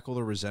want to tackle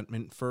the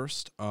resentment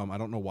first. I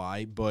don't know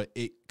why, but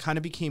it kind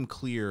of became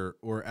clear,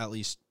 or at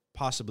least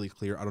possibly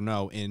clear, I don't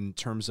know, in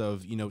terms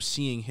of, you know,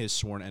 seeing his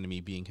sworn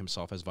enemy being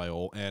himself as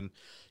Viol. And,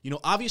 you know,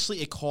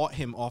 obviously it caught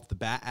him off the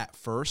bat at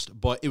first,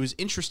 but it was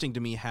interesting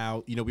to me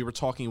how, you know, we were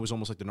talking, it was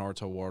almost like the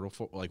Naruto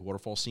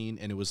waterfall scene,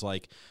 and it was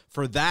like,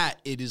 for that,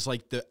 it is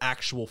like the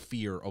actual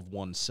fear of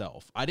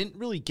oneself. I didn't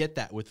really get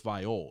that with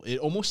Viol. It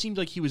almost seemed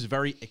like he was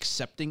very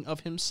accepting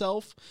of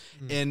himself,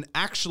 and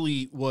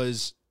actually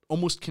was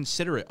almost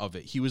considerate of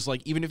it. He was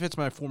like, even if it's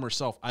my former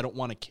self, I don't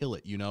want to kill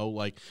it, you know?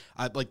 Like,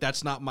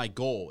 that's not my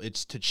goal.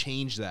 It's to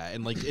change that.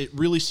 And like, it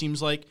really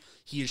seems like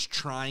he is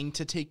trying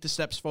to take the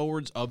steps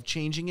forwards of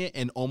changing it,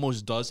 and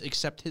almost does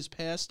accept his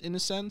past in a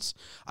sense.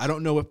 I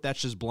don't know if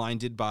that's just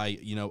blinded by,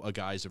 you know, a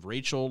guise of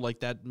Rachel, like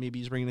that maybe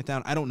he's bringing it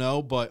down. I don't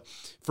know. But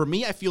for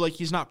me, I feel like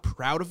he's not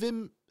proud of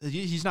him.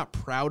 He's not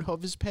proud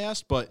of his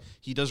past, but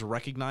he does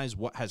recognize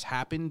what has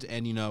happened,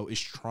 and, you know, is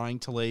trying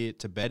to lay it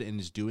to bed and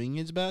is doing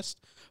his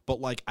best. But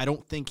like, I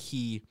don't think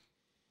he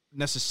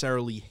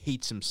necessarily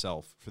hates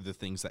himself for the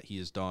things that he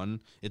has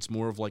done. It's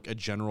more of like a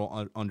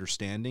general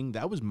understanding.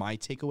 That was my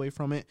takeaway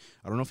from it.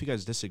 I don't know if you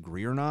guys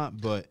disagree or not,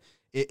 but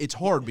it's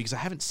hard because I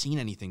haven't seen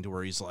anything to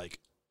where he's like,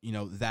 you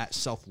know, that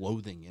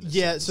self-loathing in a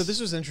sense. So this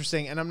was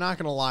interesting, and I'm not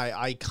going to lie,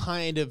 I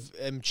kind of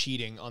am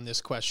cheating on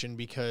this question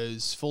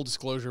because, full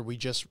disclosure, we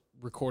just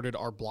recorded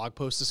our blog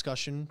post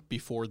discussion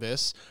before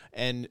this,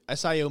 and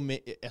SIU,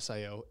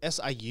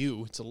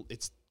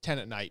 it's 10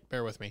 at night,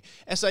 bear with me.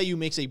 SIU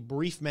makes a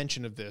brief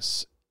mention of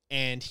this,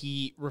 and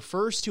he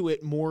refers to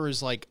it more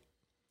as like,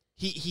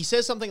 he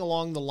says something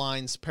along the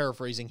lines,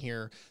 paraphrasing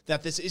here,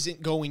 that this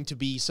isn't going to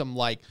be some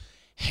like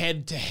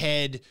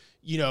head-to-head,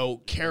 you know,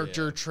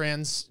 character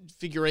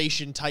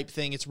transfiguration type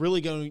thing. It's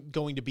really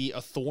going to be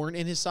a thorn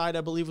in his side,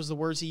 I believe was the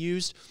words he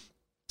used.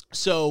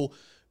 So,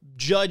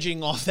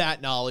 judging off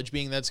that knowledge,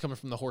 being that's coming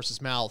from the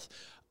horse's mouth,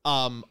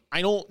 I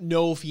don't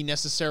know if he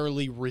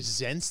necessarily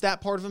resents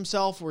that part of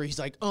himself where he's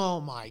like, oh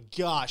my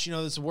gosh, you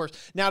know, this is worse.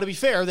 Now, to be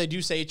fair, they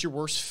do say it's your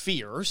worst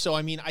fear. So,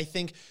 I mean, I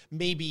think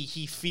maybe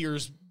he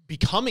fears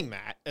becoming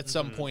that at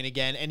some point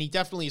again, and he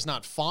definitely is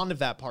not fond of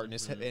that part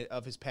in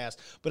of his past.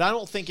 But I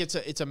don't think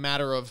it's a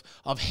matter of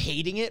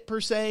hating it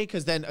per se,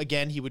 because then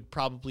again he would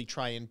probably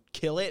try and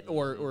kill it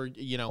or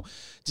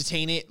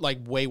detain it like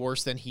way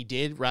worse than he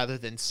did rather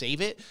than save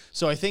it.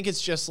 So I think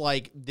it's just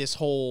like this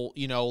whole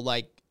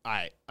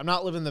I'm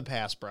not living the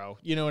past, bro.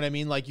 You know what I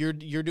mean? Like you're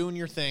doing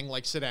your thing.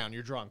 Like sit down.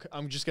 You're drunk.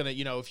 I'm just gonna,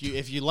 if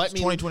you let me.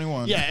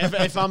 2021.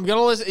 Yeah. If I'm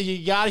gonna listen,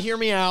 you gotta hear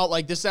me out.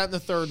 Like this, that, and the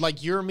third.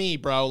 Like you're me,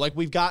 bro. Like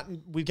we've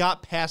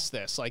got past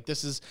this. Like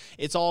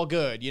it's all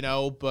good,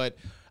 But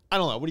I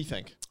don't know. What do you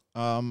think?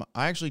 I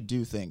actually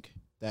do think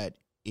that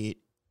it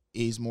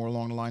is more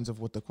along the lines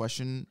of what the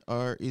question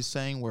is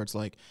saying, where it's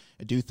like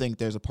I do think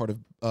there's a part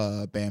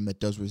of Bam that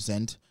does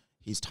resent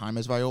his time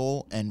as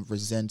Viol and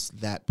resents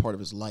that part of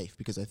his life,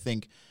 because I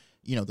think,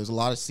 there's a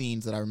lot of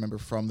scenes that I remember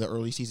from the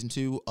early season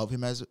 2 of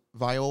him as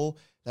Viol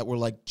that were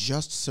like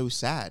just so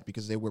sad,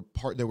 because there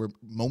were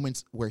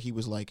moments where he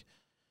was like,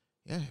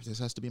 yeah, this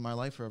has to be my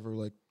life forever.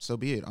 Like, so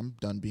be it. I'm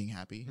done being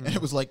happy. And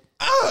it was like,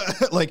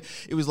 like,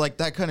 it was like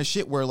that kind of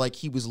shit where like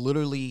he was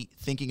literally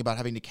thinking about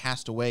having to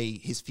cast away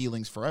his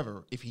feelings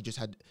forever if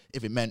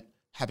it meant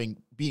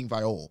being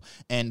Viol.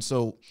 And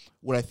so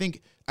what I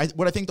think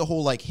the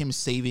whole like him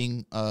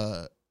saving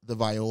the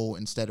Viol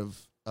instead of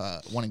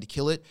wanting to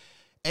kill it,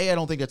 I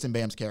don't think that's in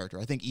Bam's character.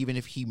 I think even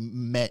if he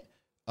met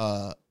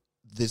a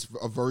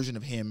version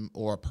of him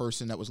or a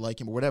person that was like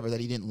him or whatever that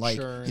he didn't like,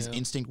 his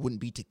instinct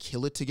wouldn't be to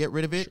kill it to get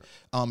rid of it.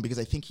 Because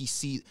I think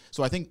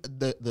I think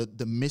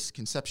the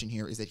misconception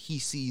here is that he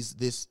sees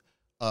this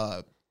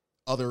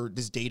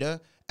this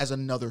data as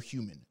another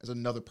human, as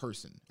another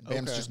person. And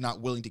Bam's just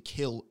not willing to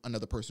kill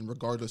another person,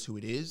 regardless who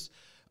it is.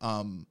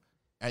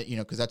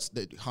 Because that's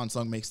Han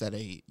Sung makes that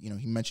he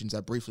mentions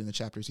that briefly in the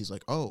chapters. He's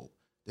like, oh,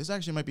 this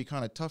actually might be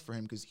kind of tough for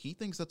him because he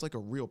thinks that's like a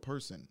real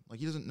person. Like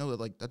he doesn't know that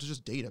like that's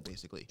just data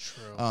basically.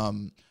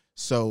 True.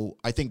 So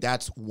I think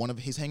that's one of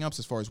his hangups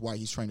as far as why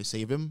he's trying to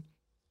save him.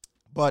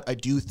 But I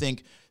do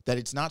think that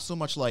it's not so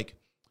much like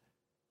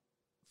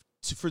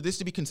for this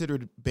to be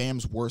considered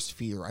Bam's worst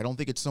fear. I don't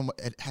think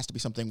it has to be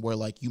something where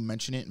like you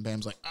mention it and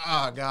Bam's like,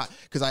 God.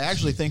 Because I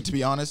actually think, to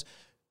be honest,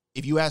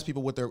 if you ask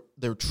people what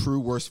their true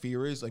worst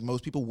fear is, like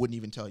most people wouldn't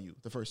even tell you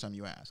the first time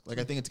you ask. Like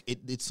I think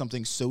it's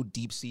something so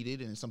deep seated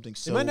and it's something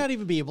so they might not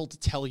even be able to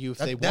tell you if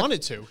they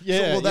wanted to.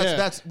 Yeah,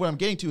 that's what I'm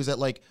getting to is that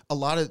like a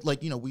lot of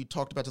like we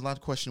talked about the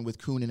last question with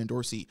Kuhn and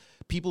Dorsey.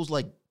 People's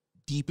like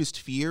deepest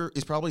fear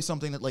is probably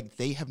something that like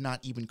they have not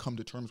even come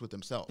to terms with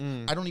themselves.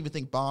 I don't even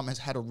think Bam has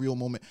had a real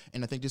moment,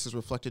 and I think this is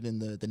reflected in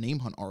the Name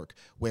Hunt arc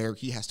where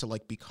he has to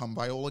like become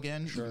Viol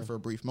again even for a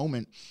brief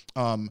moment.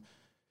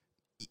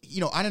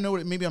 I don't know,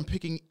 maybe I'm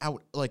picking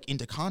out like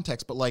into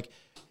context, but like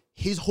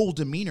his whole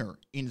demeanor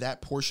in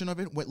that portion of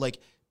it, what like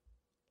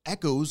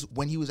echoes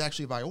when he was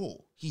actually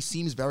Viol. He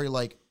seems very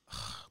like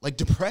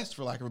depressed,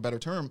 for lack of a better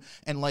term.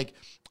 And like,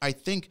 I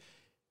think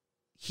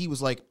he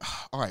was like,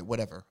 all right,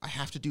 whatever. I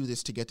have to do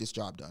this to get this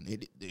job done.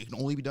 It can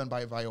only be done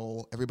by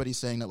Viol. Everybody's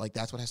saying that like,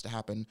 that's what has to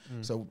happen.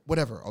 So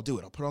whatever, I'll do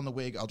it. I'll put on the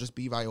wig. I'll just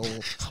be Viol.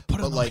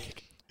 But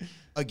like,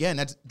 again,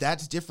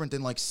 that's different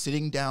than like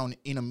sitting down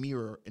in a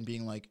mirror and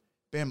being like,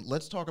 Bam,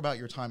 let's talk about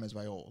your time as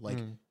Viol. Like,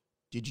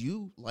 did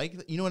you like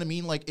that? You know what I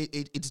mean? Like,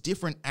 it's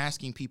different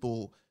asking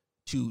people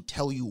to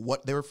tell you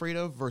what they're afraid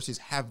of versus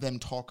have them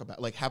talk about,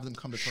 like, have them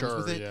come to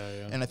terms with it.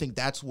 Yeah. And I think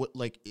that's what,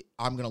 like,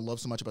 I'm going to love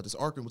so much about this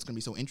arc, and what's going to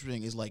be so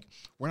interesting is, like,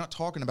 we're not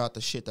talking about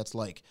the shit that's,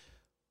 like,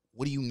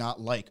 what do you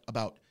not like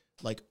about,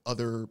 like,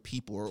 other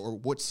people or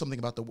what's something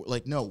about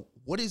like, no,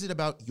 what is it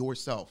about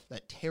yourself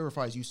that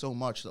terrifies you so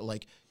much that,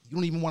 like, you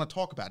don't even want to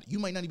talk about it? You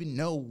might not even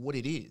know what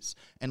it is.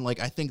 And, like,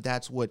 I think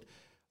that's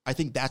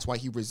why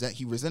he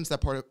resents that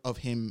part of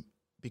him,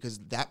 because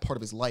that part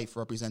of his life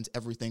represents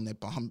everything that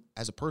Bam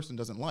as a person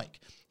doesn't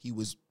like. He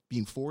was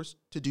being forced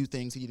to do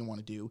things he didn't want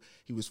to do.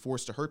 He was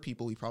forced to hurt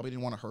people he probably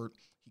didn't want to hurt.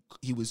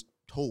 He was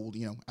told,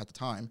 at the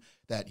time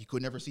that he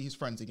could never see his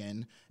friends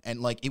again. And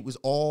like, it was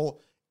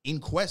all in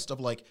quest of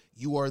like,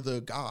 you are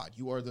the god,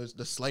 you are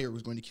the slayer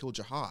who's going to kill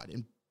Jihad.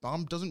 And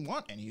Bam doesn't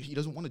want any, he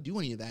doesn't want to do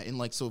any of that. And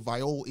like, so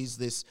Viol is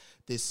this,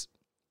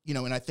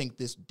 and I think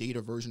this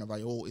data version of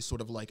Viol is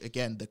sort of like,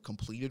 again, the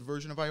completed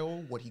version of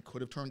Viol, what he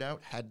could have turned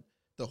out had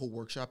the whole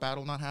workshop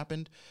battle not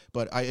happened.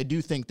 But I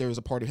do think there's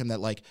a part of him that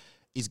like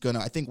is gonna,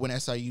 I think when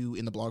SIU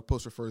in the blog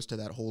post refers to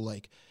that whole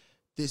like,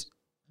 this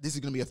is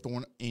gonna be a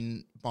thorn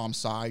in Bam's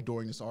side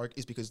during this arc,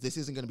 is because this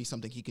isn't gonna be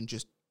something he can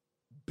just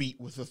beat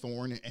with the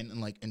thorn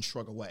and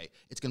shrug away.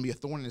 It's gonna be a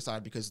thorn in his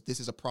side because this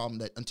is a problem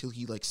that until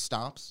he like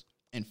stops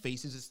and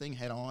faces this thing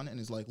head on and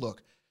is like,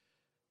 look,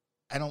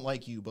 I don't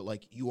like you, but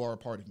like you are a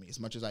part of me. As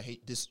much as I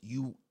hate this,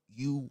 you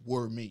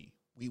were me.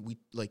 We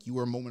like, you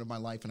were a moment of my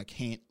life, and I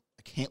can't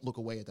look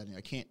away at that.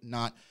 I can't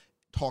not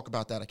talk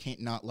about that. I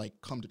can't not like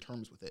come to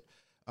terms with it.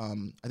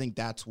 I think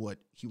that's what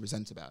he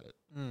resents about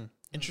it.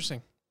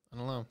 Interesting. I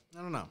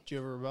don't know. Do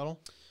you have a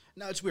rebuttal?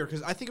 No, it's weird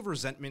because I think of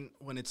resentment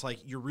when it's like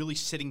you're really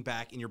sitting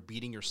back and you're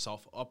beating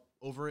yourself up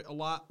over it a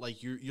lot.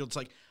 Like you're it's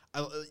like,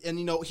 and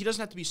he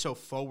doesn't have to be so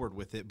forward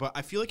with it, but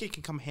I feel like it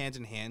can come hand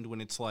in hand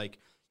when it's like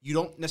you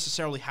don't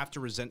necessarily have to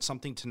resent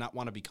something to not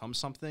want to become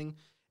something.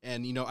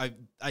 And, you know,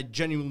 I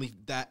genuinely,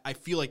 I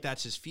feel like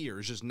that's his fear,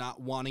 is just not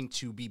wanting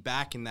to be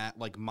back in that,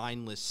 like,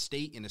 mindless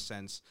state in a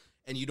sense.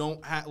 And you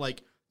don't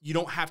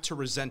have to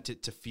resent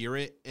it to fear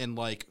it, and,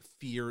 like,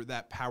 fear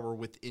that power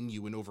within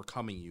you and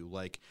overcoming you.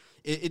 Like,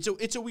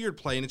 it's a weird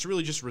play, and it's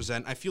really just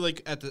resent. I feel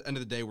like at the end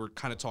of the day, we're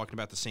kind of talking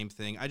about the same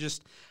thing. I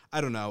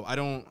don't know.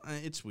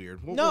 It's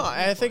weird.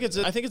 I think it's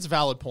a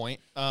valid point.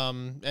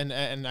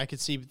 And I could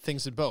see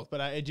things in both,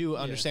 but I do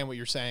understand what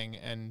you're saying,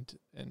 and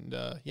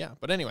yeah.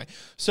 But anyway,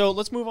 so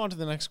let's move on to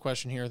the next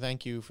question here.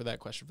 Thank you for that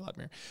question,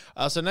 Vladimir.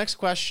 So next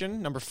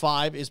question, number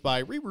 5, is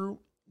by Riru.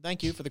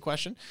 Thank you for the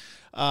question.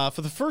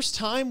 For the first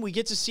time, we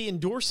get to see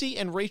Endorsi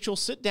and Rachel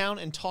sit down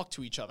and talk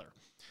to each other.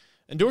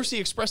 Endorsi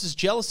expresses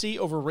jealousy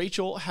over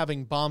Rachel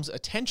having Bomb's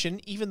attention,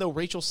 even though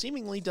Rachel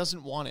seemingly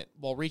doesn't want it,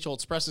 while Rachel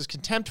expresses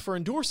contempt for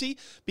Endorsi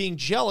being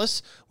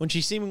jealous when she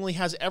seemingly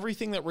has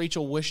everything that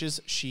Rachel wishes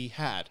she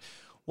had.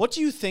 What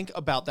do you think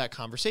about that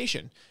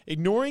conversation?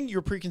 Ignoring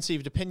your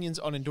preconceived opinions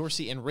on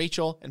Endorsi and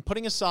Rachel and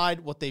putting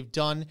aside what they've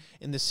done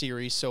in the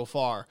series so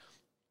far.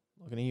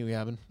 Looking at you,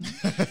 Gavin.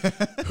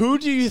 Who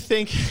do you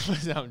think...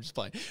 No, I'm just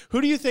playing. Who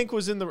do you think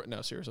was in the...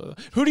 No, seriously.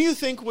 Who do you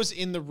think was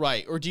in the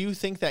right? Or do you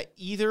think that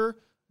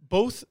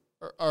both...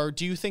 Or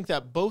do you think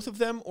that both of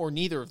them or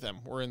neither of them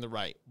were in the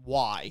right?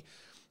 Why?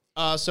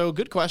 So,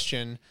 good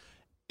question.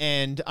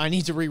 And I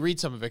need to reread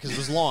some of it because it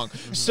was long.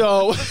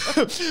 So,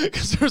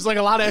 because there was like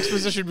a lot of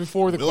exposition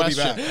before the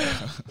question.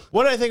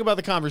 What do I think about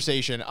the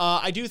conversation?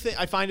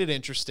 I find it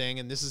interesting,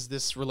 and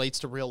this relates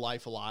to real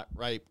life a lot,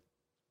 right?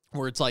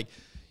 Where it's like,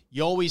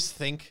 you always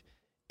think,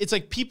 it's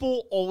like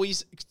people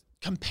always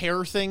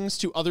compare things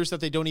to others that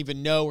they don't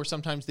even know, or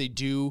sometimes they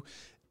do,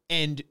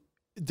 and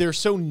they're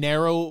so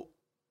narrow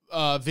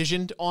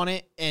visioned on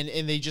it, and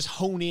they just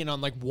hone in on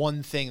like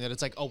one thing that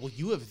it's like, oh, well,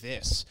 you have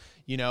this,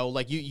 you know,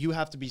 like you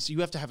have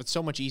to have it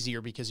so much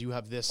easier because you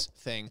have this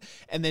thing,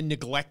 and then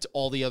neglect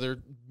all the other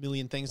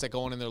million things that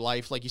go on in their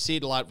life. Like you see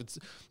it a lot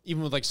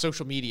even with like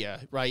social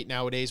media right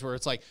nowadays, where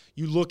it's like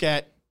you look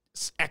at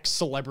X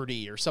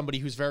celebrity or somebody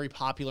who's very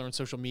popular on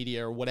social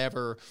media or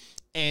whatever,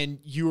 and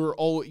you're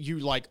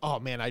like, oh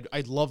man,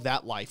 I'd love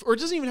that life. Or it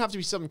doesn't even have to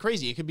be something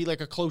crazy. It could be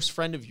like a close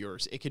friend of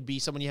yours. It could be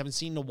someone you haven't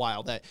seen in a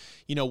while that,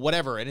 you know,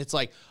 whatever. And it's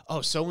like,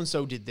 oh,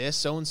 so-and-so did this,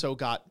 so-and-so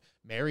got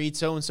married,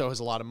 so-and-so has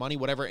a lot of money,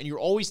 whatever. And you're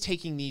always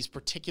taking these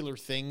particular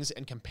things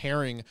and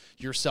comparing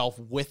yourself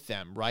with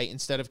them, right?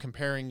 Instead of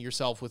comparing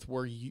yourself with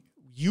where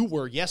you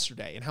were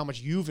yesterday and how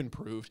much you've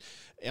improved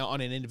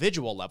on an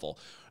individual level.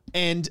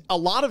 And a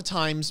lot of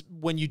times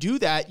when you do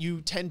that,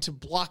 you tend to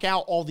block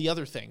out all the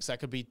other things that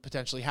could be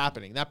potentially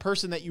happening. That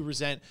person that you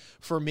resent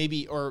for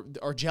maybe or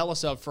are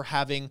jealous of for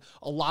having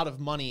a lot of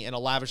money and a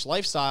lavish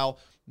lifestyle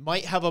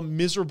might have a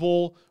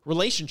miserable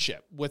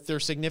relationship with their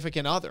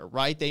significant other,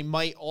 right? They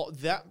might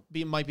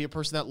be a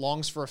person that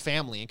longs for a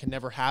family and can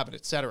never have it,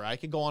 etc. I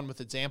could go on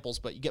with examples,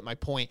 but you get my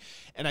point.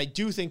 And I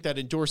do think that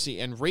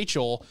Endorsi and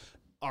Rachel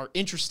are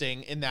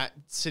interesting in that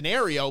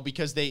scenario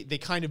because they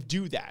kind of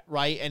do that,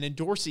 right? And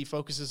Endorsi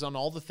focuses on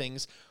all the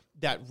things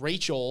that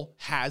Rachel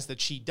has that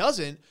she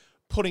doesn't,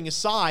 putting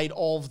aside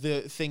all of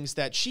the things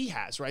that she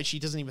has, right? She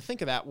doesn't even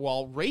think of that,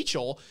 while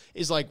Rachel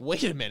is like,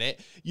 wait a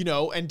minute, you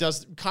know, and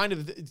does kind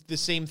of the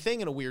same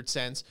thing in a weird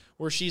sense,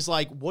 where she's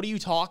like, what are you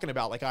talking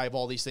about? Like, I have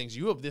all these things.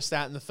 You have this,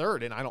 that, and the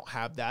third, and I don't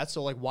have that.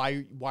 So, like,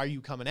 why are you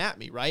coming at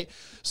me, right?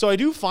 So I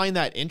do find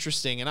that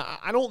interesting, and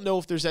I don't know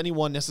if there's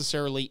anyone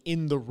necessarily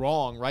in the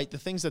wrong, right? The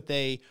things that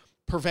they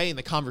purvey in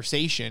the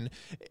conversation,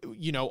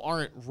 you know,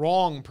 aren't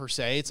wrong per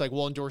se. It's like,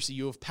 well, Endorsi,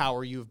 you have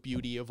power, you have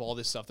beauty, you have all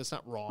this stuff. That's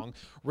not wrong.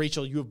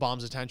 Rachel, you have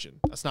Bomb's attention.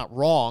 That's not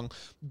wrong.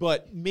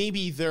 But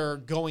maybe they're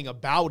going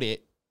about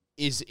it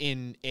is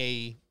in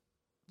a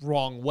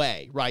wrong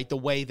way, right? The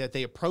way that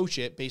they approach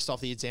it based off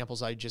the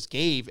examples I just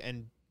gave,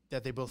 and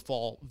that they both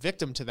fall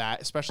victim to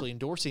that, especially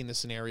Endorsi in this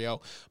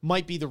scenario,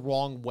 might be the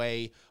wrong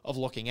way of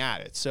looking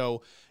at it.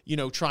 So, you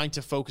know, trying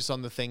to focus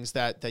on the things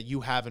that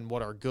you have and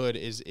what are good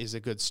is a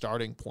good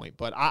starting point.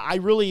 But I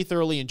really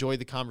thoroughly enjoyed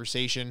the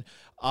conversation.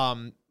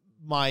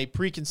 My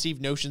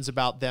preconceived notions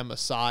about them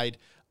aside,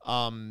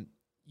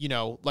 you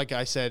know, like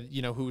I said,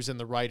 you know, who's in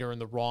the right or in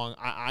the wrong,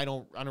 I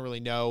don't really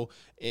know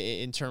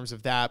in terms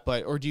of that.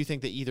 But, or do you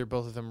think that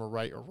both of them were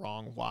right or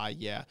wrong? Why?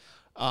 Yeah.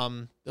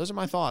 Those are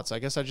my thoughts. I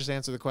guess I just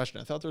answered the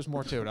question. I thought there was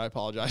more to it. I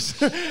apologize.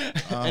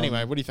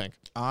 Anyway, what do you think?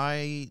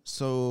 I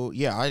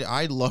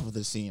love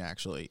this scene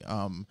actually.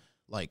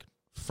 Like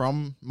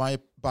from my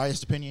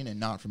biased opinion and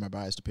not from my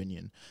biased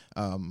opinion,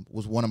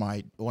 was one of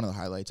the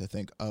highlights I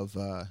think of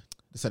the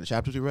set of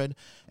chapters we read.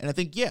 And I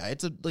think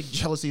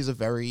jealousy is a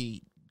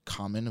very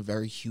common, a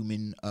very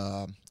human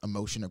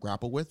emotion to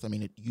grapple with. I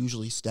mean, it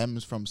usually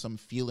stems from some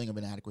feeling of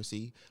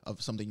inadequacy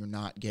of something you're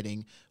not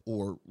getting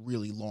or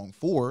really long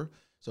for.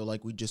 So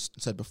like we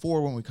just said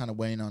before, when we kind of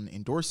went in on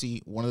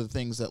Endorsi, one of the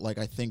things that like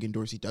I think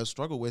Endorsi does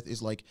struggle with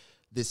is like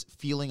this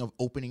feeling of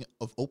opening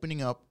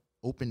up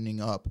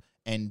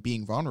and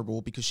being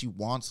vulnerable because she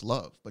wants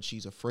love, but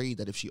she's afraid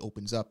that if she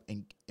opens up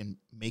and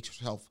makes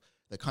herself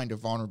the kind of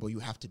vulnerable you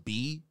have to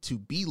be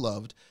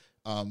loved,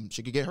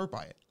 she could get hurt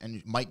by it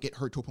and might get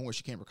hurt to a point where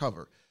she can't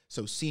recover.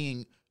 So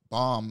seeing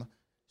Bomb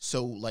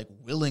so like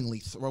willingly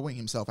throwing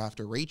himself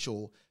after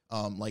Rachel,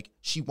 like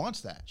she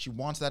wants that. She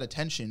wants that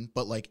attention,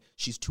 but like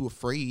she's too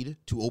afraid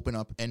to open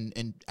up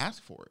and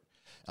ask for it.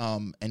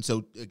 And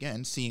so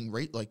again, seeing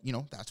like, you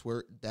know, that's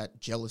where that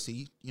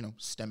jealousy, you know,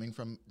 stemming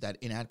from that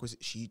inadequacy,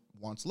 she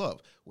wants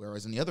love.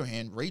 Whereas on the other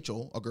hand,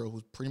 Rachel, a girl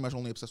who's pretty much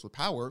only obsessed with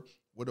power,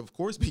 would of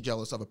course be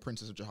jealous of a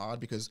princess of Jihad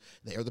because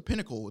they are the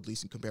pinnacle, at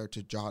least compared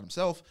to Jihad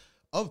himself,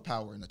 of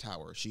power in the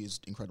tower. She is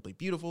incredibly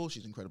beautiful.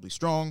 She's incredibly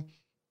strong.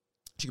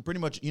 She can pretty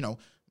much, you know,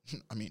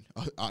 I mean,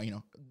 you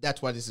know,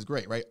 that's why this is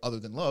great, right? Other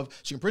than love,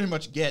 she can pretty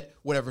much get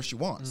whatever she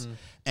wants.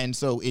 And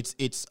so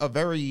it's a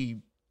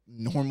very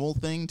normal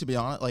thing, to be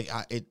honest. Like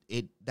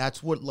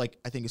that's what like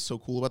I think is so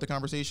cool about the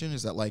conversation,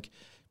 is that like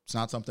it's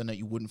not something that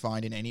you wouldn't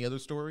find in any other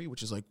story,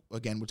 which is like,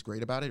 again, what's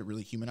great about it. It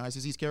really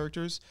humanizes these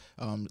characters.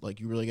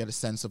 Like you really get a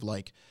sense of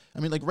like, I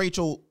mean, like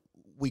Rachel,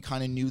 we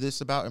kind of knew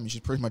this about. I mean,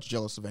 she's pretty much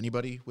jealous of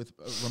anybody with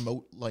a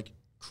remote, like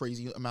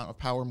crazy amount of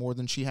power more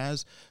than she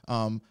has.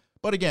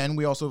 But again,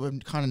 we also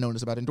have kind of known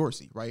this about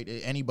Endorsi, right?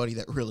 Anybody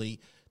that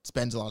really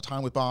spends a lot of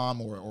time with Bomb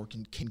or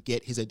can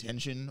get his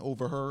attention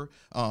over her,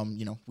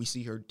 you know, we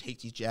see her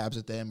take these jabs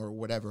at them or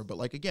whatever. But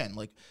like, again,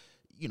 like,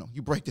 you know,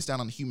 you break this down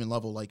on a human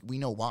level, like we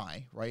know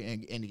why, right?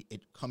 And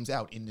it comes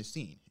out in this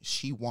scene.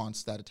 She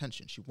wants that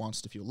attention. She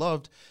wants to feel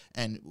loved.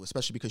 And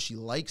especially because she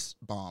likes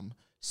Bomb,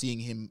 seeing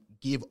him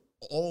give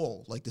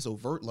all like this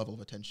overt level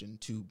of attention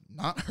to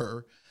not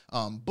her,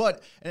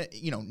 but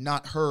you know,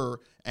 not her,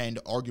 and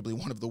arguably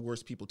one of the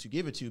worst people to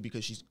give it to,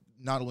 because she's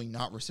not only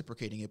not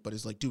reciprocating it, but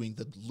is like doing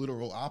the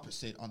literal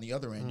opposite on the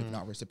other end of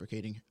not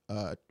reciprocating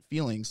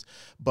feelings.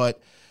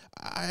 But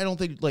I don't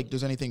think like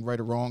there's anything right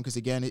or wrong, because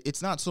again,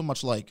 it's not so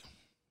much like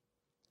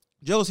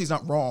jealousy is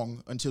not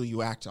wrong until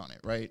you act on it,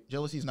 right?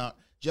 Jealousy is not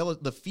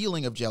the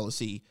feeling of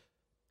jealousy,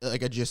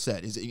 like I just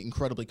said, is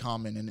incredibly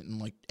common, and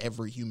like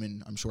every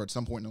human, I'm sure, at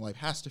some point in their life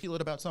has to feel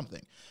it about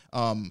something.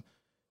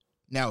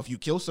 Now, if you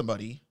kill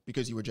somebody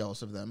because you were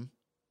jealous of them,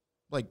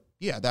 like,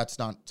 yeah, that's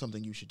not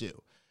something you should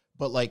do.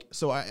 But like,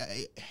 so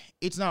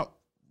it's not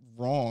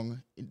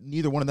wrong.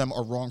 Neither one of them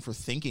are wrong for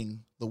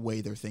thinking the way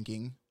they're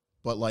thinking.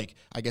 But like,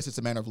 I guess it's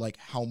a matter of like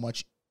how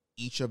much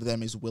each of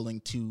them is willing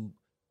to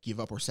give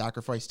up or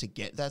sacrifice to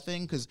get that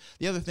thing. Because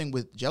the other thing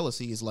with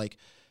jealousy is like,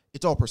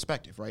 it's all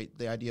perspective, right?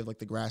 The idea of like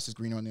the grass is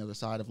greener on the other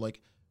side of like,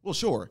 well,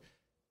 sure,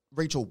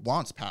 Rachel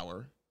wants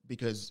power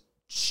because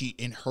she,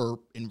 in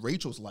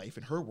Rachel's life,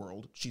 in her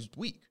world, she's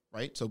weak,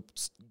 right? So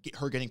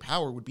her getting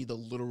power would be the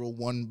literal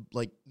one,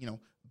 like, you know,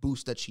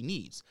 boost that she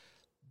needs.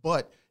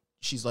 But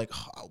she's like,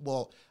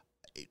 well,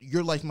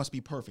 your life must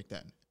be perfect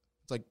then.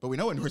 It's like, but we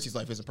know Endorsi's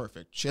life isn't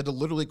perfect. She had to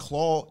literally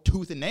claw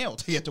tooth and nail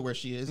to get to where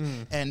she is.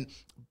 And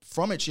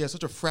from it, she has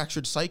such a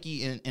fractured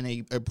psyche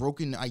and a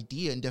broken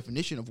idea and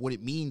definition of what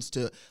it means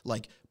to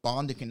like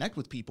bond and connect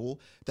with people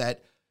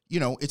that,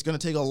 you know, it's going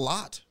to take a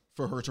lot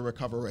for her to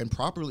recover and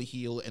properly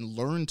heal and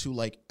learn to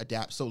like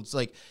adapt. So it's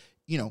like,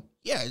 you know,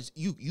 yeah,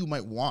 you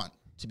might want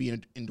to be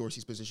in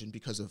Endorsi's position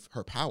because of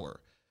her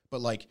power,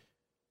 but like,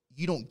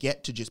 you don't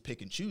get to just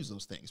pick and choose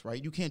those things,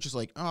 right? You can't just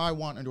like, oh, I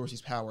want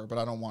Endorsi's power, but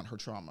I don't want her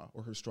trauma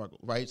or her struggle,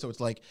 right? So it's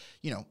like,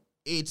 you know,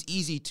 it's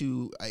easy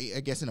to,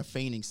 I guess in a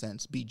feigning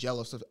sense, be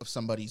jealous of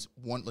somebody's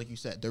one, like you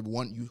said,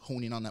 you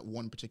hone in on that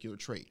one particular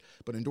trait.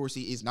 But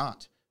Endorsi is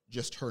not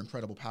just her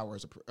incredible power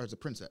as a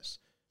princess.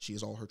 She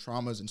has all her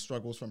traumas and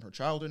struggles from her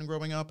childhood and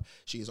growing up.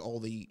 She has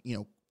all the, you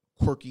know,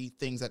 quirky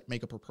things that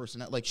make up her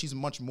personality. Like, she's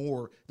much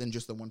more than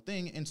just the one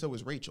thing, and so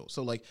is Rachel.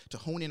 So, like, to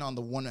hone in on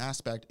the one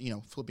aspect, you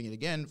know, flipping it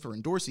again for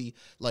Endorsi,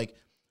 like,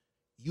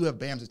 you have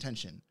Bam's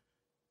attention.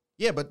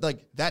 Yeah, but,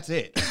 like, that's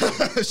it.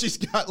 She's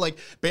got, like,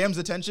 Bam's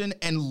attention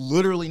and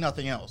literally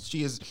nothing else.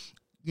 She is,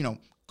 you know,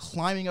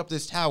 climbing up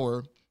this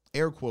tower,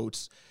 air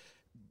quotes,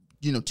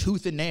 you know,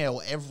 tooth and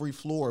nail every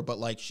floor, but,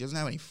 like, she doesn't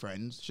have any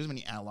friends. She doesn't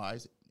have any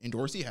allies.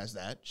 Endorsi has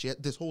that. She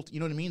had this whole, you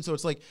know what I mean? So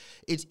it's, like,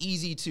 it's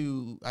easy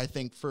to, I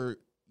think, for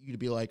you to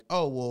be like,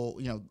 oh, well,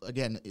 you know,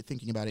 again,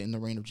 thinking about it in the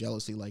reign of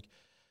jealousy, like,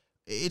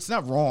 it's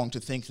not wrong to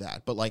think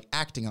that, but like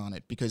acting on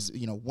it, because,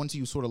 you know, once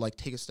you sort of like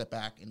take a step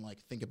back and like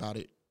think about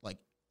it like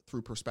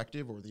through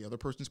perspective or the other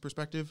person's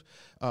perspective,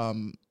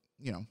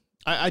 you know.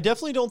 I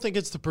definitely don't think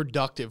it's the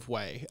productive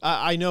way.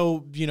 I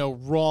know, you know,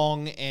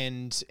 wrong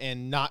and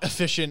not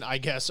efficient, I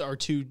guess, are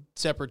two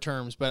separate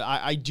terms, but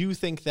I do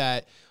think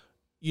that,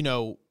 you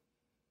know,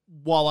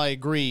 while I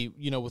agree,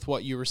 you know, with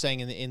what you were saying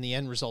in the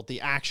end result,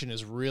 the action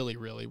is really,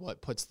 really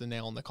what puts the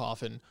nail in the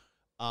coffin.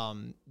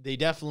 They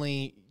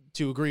definitely,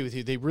 to agree with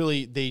you,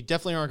 they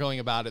definitely aren't going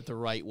about it the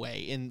right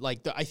way. And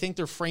like, I think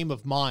their frame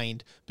of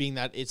mind, being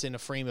that it's in a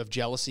frame of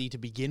jealousy to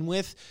begin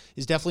with,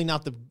 is definitely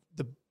not the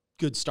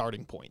good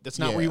starting point. That's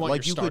not where you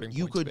want your starting point to be.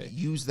 You could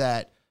use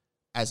that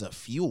as a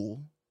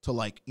fuel to,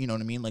 like, you know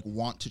what I mean? Like,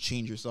 want to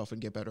change yourself and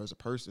get better as a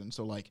person.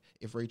 So like,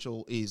 if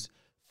Rachel is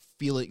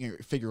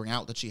figuring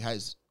out that she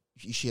has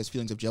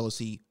feelings of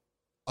jealousy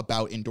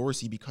about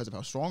Endorsi because of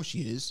how strong she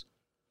is,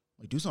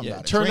 Like, do something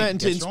about it. Turn Train, that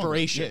into get stronger.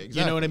 inspiration.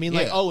 Yeah, You know what I exactly. mean?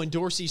 Like, Yeah. oh, and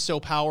Dorsey's so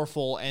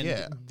powerful, and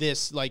Yeah.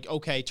 this, like,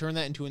 okay, turn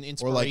that into an Or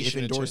inspiration. like if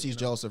into, Dorsey's you know?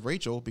 jealous of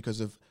Rachel because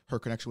of her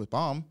connection with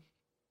Bomb,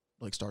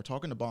 like start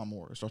talking to Bomb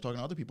more, or start talking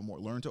to other people more.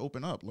 Learn to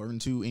open up, learn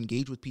to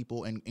engage with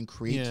people and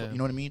create. Yeah. You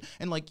know what I mean?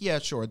 And like, yeah,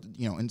 sure,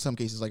 you know, in some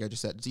cases, like I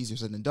just said, it's easier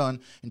said than done.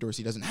 And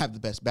Dorsey doesn't have the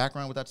best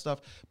background with that stuff.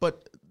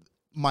 But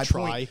my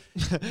Try.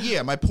 point,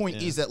 yeah, my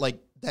point Yeah. is that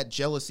like that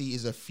jealousy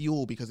is a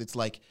fuel because it's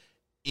like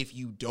if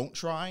you don't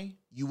try,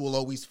 you will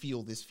always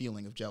feel this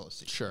feeling of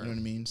jealousy. Sure. You know what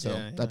I mean? So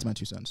Yeah, that's my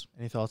 2 cents.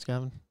 Any thoughts,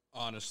 Gavin?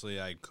 Honestly,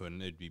 I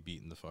couldn't. It'd be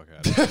beating the fuck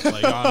out of me.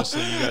 Like,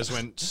 honestly, you guys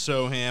went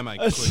so ham, I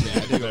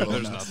couldn't.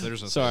 There's nothing.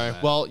 There's no Sorry.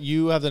 Well,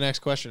 you have the next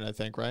question, I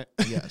think, right?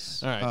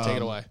 Yes. All right, take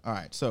it away. All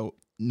right. So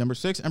number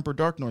 6, Emperor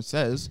Dark North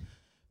says,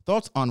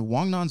 thoughts on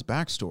Wang Nan's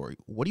backstory.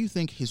 What do you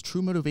think his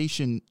true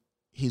motivation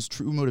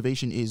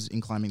is in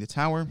climbing the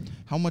tower?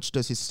 How much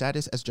does his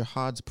status as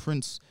Jihad's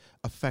prince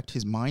affect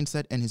his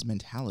mindset and his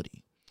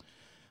mentality?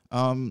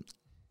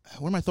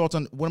 What are my thoughts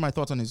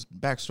on his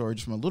backstory,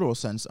 just from a literal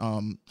sense?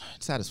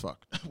 It's sad as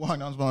fuck. Wang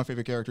Nan's one of my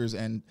favorite characters,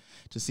 and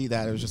to see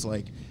that, it was just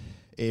like,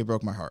 it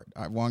broke my heart.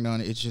 Wang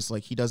Nan, it's just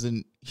like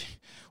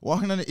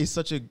Wang Nan is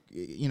such a,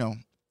 you know,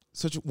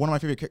 such one of my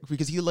favorite characters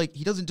because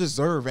he doesn't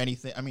deserve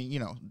anything. I mean, you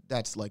know,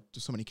 that's like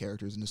just so many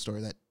characters in the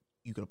story that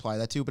you could apply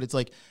that to, but it's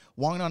like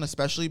Wang Nan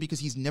especially because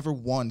he's never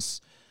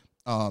once,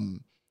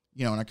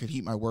 you know, and I could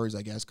heat my words,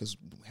 I guess, because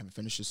we haven't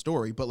finished his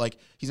story, but like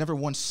he's never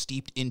once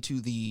steeped into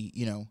the,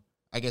 you know,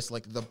 I guess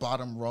like the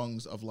bottom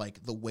rungs of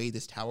like the way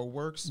this tower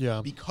works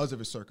because of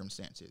his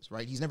circumstances,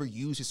 right? He's never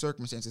used his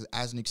circumstances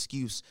as an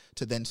excuse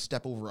to then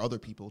step over other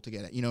people to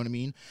get it. You know what I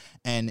mean?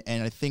 And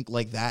I think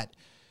like that,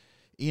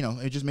 you know,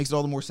 it just makes it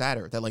all the more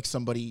sadder that like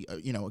somebody,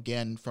 you know,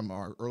 again, from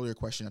our earlier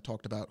question, I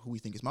talked about who we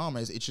think his mom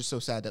is. It's just so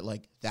sad that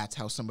like that's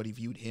how somebody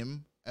viewed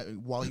him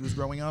while he was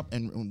growing up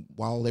and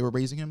while they were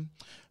raising him.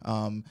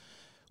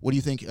 What do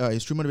you think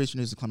his true motivation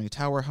is in climbing a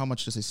tower? How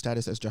much does his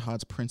status as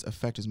Jihad's prince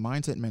affect his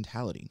mindset and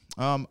mentality?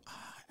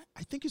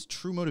 I think his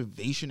true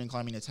motivation in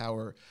climbing a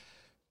tower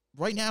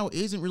right now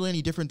isn't really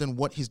any different than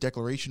what his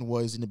declaration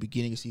was in the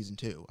beginning of season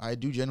 2. I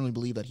do genuinely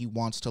believe that he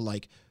wants to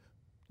like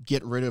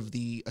get rid of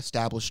the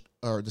established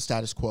or the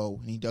status quo,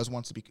 and he does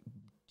want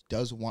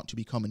to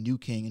become a new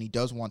king, and he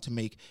does want to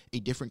make a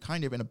different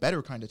kind of and a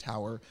better kind of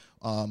tower.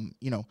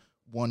 You know,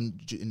 one,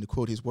 in to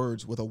quote his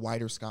words, with a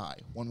wider sky,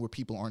 one where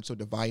people aren't so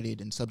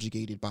divided and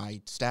subjugated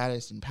by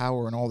status and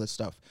power and all this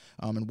stuff,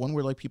 and one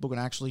where like people can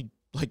actually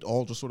like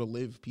all just sort of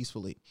live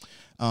peacefully.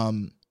 How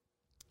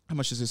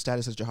much does his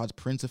status as Jihad's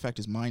prince affect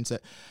his mindset?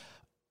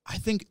 I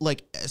think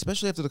like,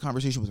 especially after the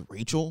conversation with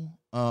Rachel,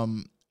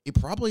 it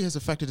probably has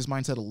affected his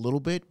mindset a little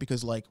bit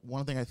because like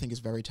one thing I think is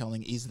very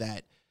telling is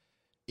that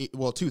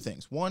well, 2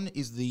 things. One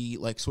is the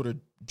like sort of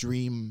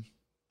dream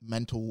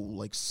mental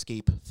like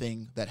scape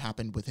thing that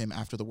happened with him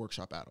after the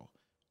workshop battle,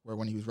 where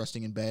when he was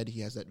resting in bed,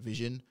 he has that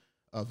vision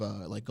of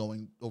like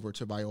going over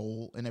to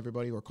Viol and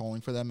everybody or calling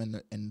for them,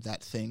 and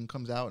that thing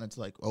comes out and it's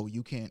like, oh,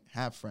 you can't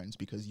have friends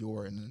because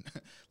you're, and then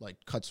like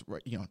cuts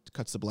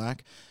to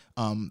black.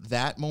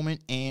 That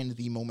moment and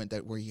the moment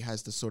that where he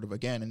has this sort of,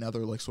 again,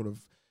 another like sort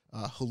of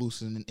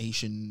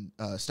hallucination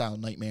style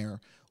nightmare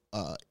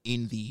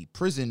in the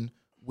prison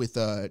with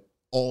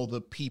all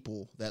the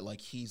people that like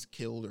he's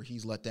killed or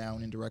he's let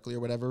down indirectly or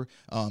whatever,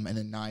 and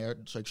then Naya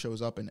like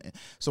shows up, and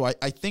so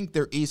I think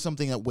there is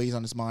something that weighs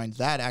on his mind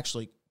that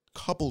actually,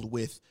 coupled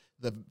with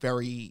the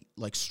very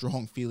like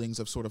strong feelings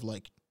of sort of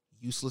like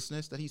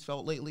uselessness that he's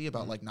felt lately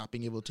about like not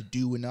being able to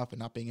do enough and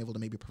not being able to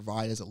maybe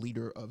provide as a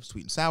leader of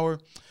Sweet and Sour.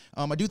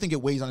 I do think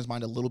it weighs on his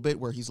mind a little bit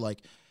where he's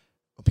like,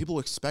 people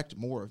expect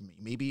more of me.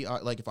 Maybe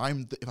like if I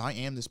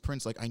am this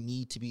prince, like I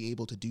need to be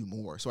able to do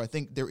more. So I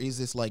think there is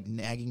this like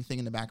nagging thing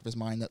in the back of his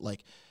mind that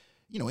like,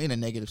 you know, in a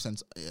negative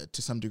sense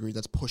to some degree,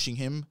 that's pushing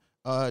him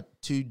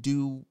to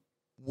do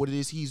what it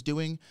is he's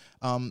doing.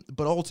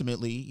 But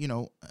ultimately, you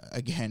know,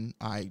 again,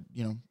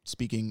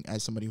 speaking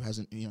as somebody who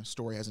hasn't, you know,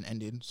 story hasn't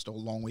ended, still a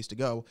long ways to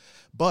go.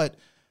 But,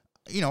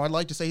 you know, I'd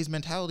like to say his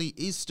mentality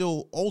is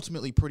still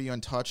ultimately pretty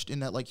untouched in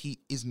that like he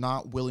is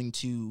not willing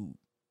to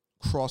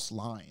cross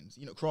lines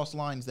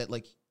that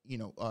like, you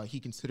know,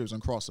 he considers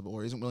uncrossable,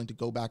 or isn't willing to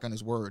go back on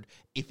his word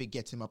if it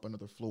gets him up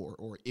another floor,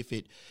 or if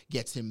it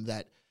gets him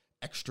that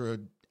extra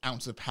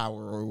ounce of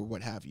power or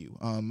what have you.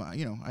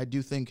 You know, I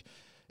do think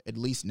at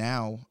least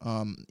now,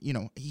 you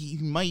know, he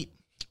might.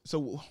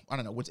 So I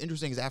don't know. What's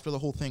interesting is after the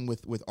whole thing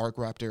with Arc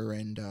Raptor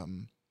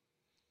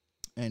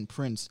and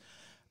Prince,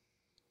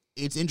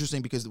 it's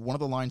interesting because one of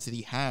the lines that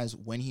he has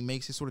when he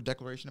makes his sort of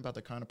declaration about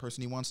the kind of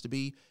person he wants to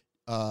be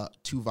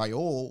to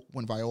Viol,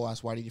 when Viol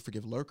asks, why did you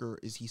forgive Lurker,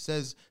 is he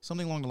says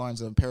something along the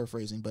lines of, I'm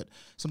paraphrasing, but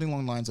something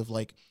along the lines of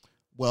like,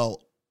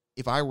 well,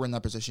 if I were in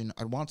that position,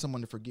 I'd want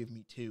someone to forgive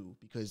me too,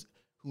 because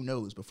who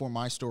knows, before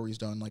my story's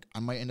done, like I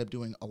might end up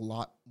doing a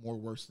lot more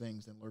worse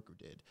things than Lurker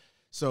did.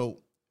 So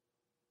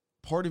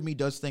part of me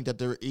does think that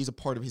there is a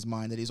part of his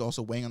mind that is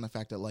also weighing on the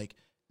fact that like,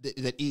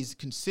 that is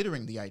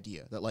considering the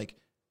idea that like,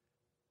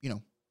 you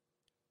know,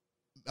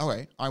 all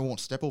right, I won't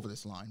step over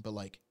this line, but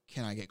like,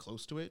 can I get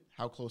close to it?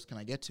 How close can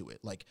I get to it?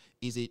 Like,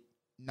 is it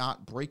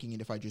not breaking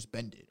it if I just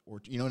bend it, or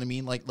you know what I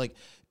mean? Like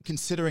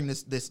considering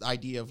this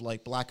idea of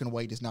like black and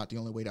white is not the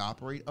only way to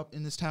operate up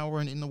in this tower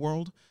and in the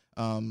world.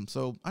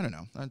 So I don't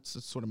know.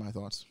 That's sort of my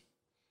thoughts.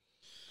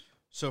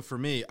 So for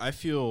me, I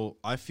feel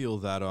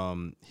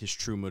that his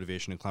true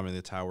motivation in climbing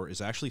the tower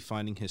is actually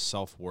finding his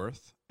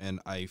self-worth, and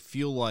I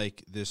feel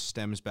like this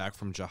stems back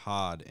from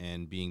Jihad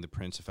and being the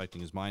prince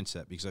affecting his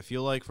mindset, because I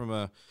feel like from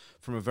a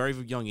very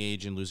young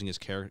age and losing his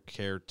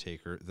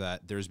caretaker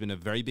that there's been a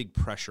very big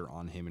pressure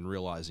on him and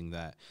realizing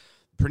that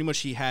pretty much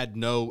he had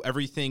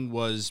everything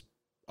was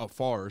a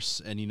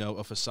farce and,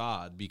 a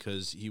facade,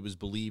 because he was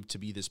believed to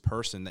be this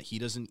person that he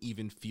doesn't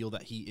even feel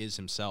that he is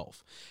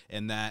himself,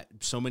 and that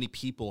so many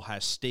people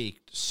has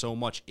staked so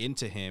much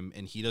into him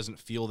and he doesn't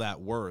feel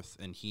that worth,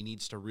 and he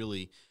needs to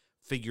really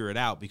figure it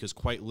out, because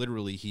quite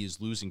literally he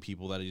is losing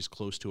people that he's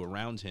close to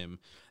around him.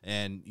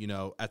 And,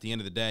 at the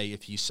end of the day,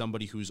 if he's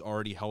somebody who's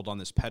already held on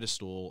this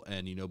pedestal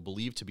and,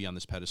 believed to be on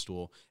this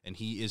pedestal, and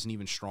he isn't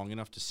even strong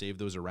enough to save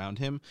those around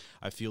him,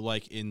 I feel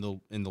like in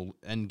the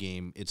end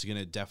game, it's going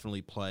to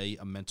definitely play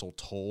a mental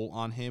toll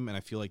on him. And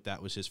I feel like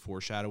that was his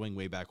foreshadowing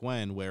way back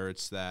when, where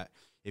it's that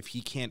if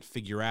he can't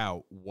figure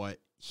out what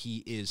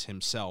he is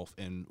himself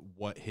and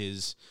what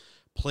his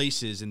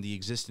places in the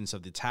existence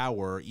of the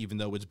tower, even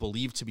though it's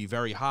believed to be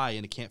very high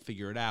and it can't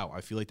figure it out, I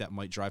feel like that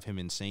might drive him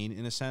insane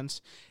in a sense,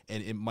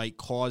 and it might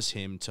cause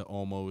him to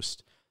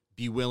almost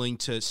be willing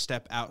to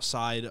step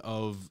outside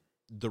of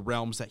the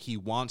realms that he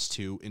wants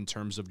to, in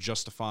terms of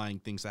justifying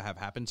things that have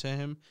happened to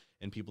him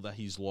and people that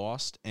he's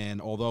lost.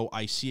 And although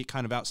I see it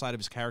kind of outside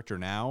of his character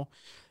now,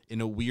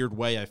 in a weird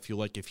way, I feel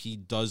like if he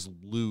does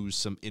lose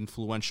some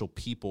influential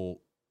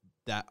people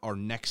that are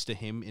next to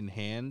him in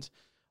hand,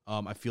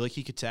 I feel like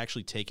he could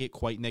actually take it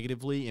quite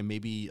negatively and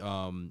maybe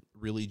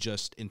really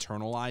just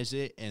internalize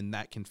it, and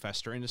that can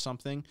fester into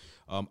something.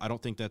 I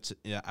don't think that's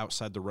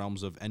outside the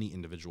realms of any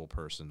individual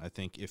person. I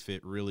think if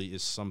it really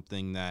is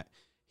something that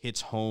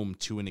hits home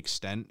to an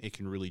extent, it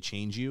can really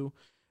change you.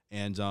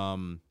 And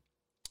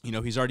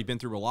he's already been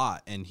through a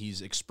lot, and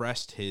he's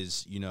expressed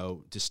his,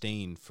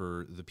 disdain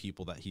for the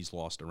people that he's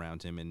lost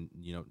around him. And,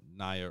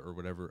 Naya or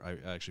whatever, I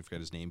actually forgot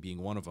his name,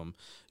 being one of them,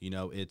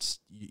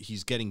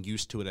 he's getting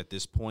used to it at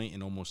this point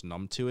and almost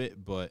numb to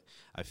it. But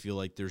I feel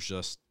like there's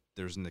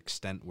an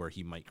extent where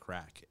he might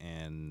crack,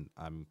 and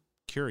I'm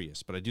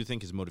curious. But I do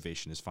think his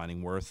motivation is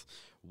finding worth.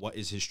 What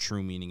is his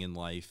true meaning in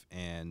life?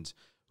 And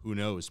who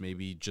knows,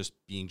 maybe just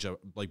being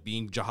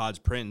Jihad's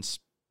prince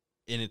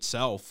in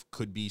itself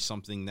could be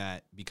something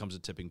that becomes a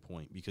tipping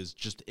point, because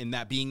just in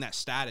that being that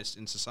status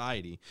in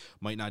society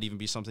might not even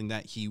be something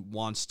that he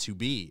wants to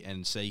be,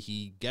 and say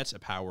he gets a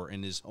power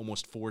and is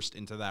almost forced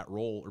into that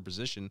role or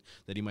position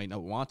that he might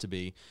not want to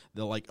be,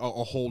 they'll like a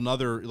whole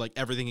nother, like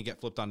everything can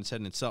get flipped on its head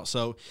in itself.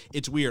 So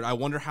it's weird. I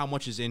wonder how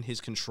much is in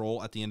his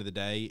control at the end of the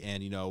day,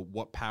 and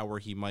what power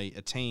he might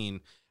attain,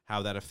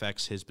 how that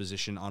affects his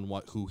position on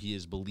who he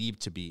is believed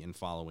to be in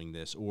following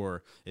this,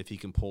 or if he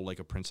can pull like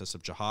a Princess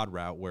of Jihad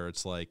route, where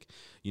it's like,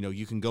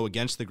 you can go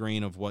against the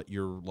grain of what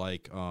you're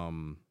like,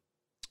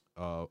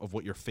 of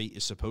what your fate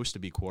is supposed to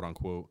be, quote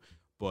unquote,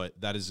 but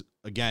that is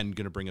again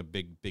going to bring a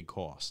big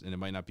cost, and it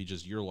might not be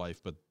just your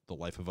life, but the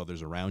life of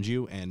others around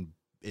you. And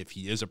if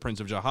he is a Prince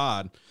of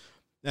Jihad,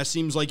 that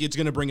seems like it's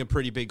going to bring a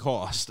pretty big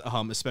cost,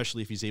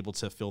 especially if he's able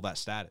to fill that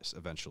status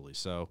eventually.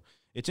 So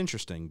it's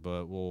interesting,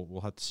 but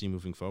we'll have to see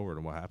moving forward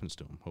and what happens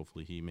to him.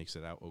 Hopefully he makes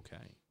it out okay.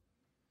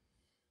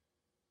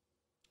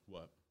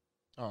 What?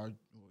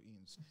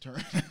 Ian's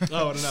turn.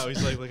 Oh, I don't know.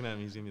 He's like looking at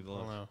me. He's giving me the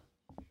look.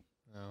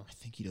 No. I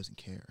think he doesn't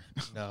care.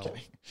 No.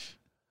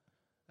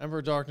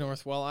 Emperor Dark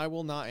North, well, I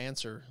will not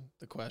answer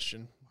the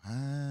question.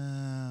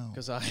 Wow.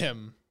 Because I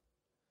am...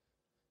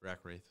 Rack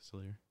Wraith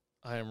Slayer.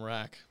 I am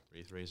Rack.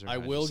 Wraith Razor. I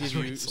will give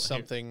you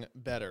something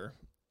better,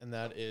 and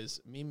that is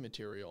meme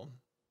material.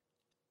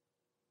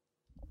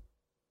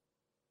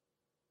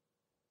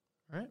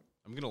 All right.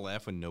 I'm going to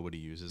laugh when nobody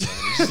uses that.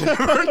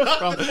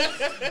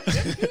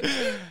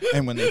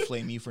 And when they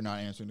flame me for not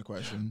answering the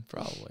question.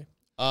 Probably.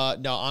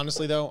 No,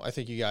 honestly, though, I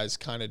think you guys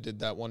kind of did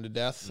that one to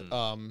death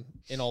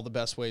in all the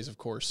best ways, of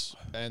course.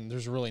 And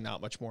there's really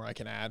not much more I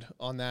can add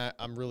on that.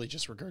 I'm really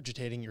just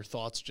regurgitating your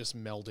thoughts, just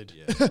melded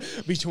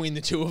between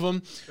the two of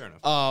them. Fair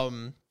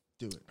enough.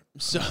 Do it.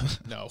 So,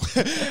 no.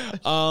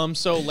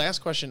 So last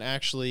question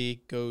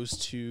actually goes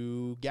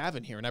to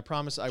Gavin here, and I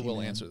promise I will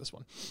answer this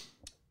one.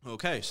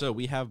 Okay, so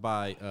we have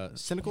by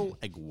Cynical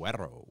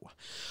Aguero.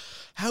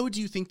 How do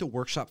you think the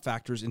workshop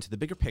factors into the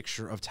bigger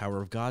picture of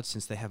Tower of God,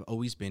 since they have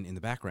always been in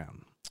the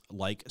background?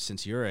 Like,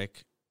 since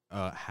Yurik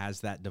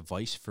has that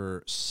device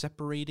for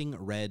separating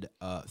red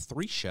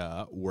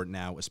Thresha, or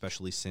now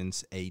especially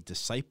since a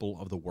disciple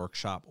of the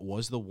workshop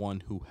was the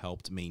one who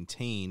helped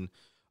maintain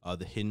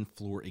the Hidden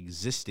Floor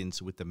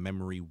existence with the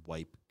memory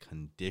wipe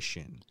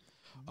condition.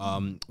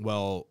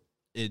 Well,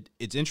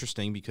 it's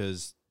interesting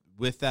because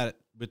with that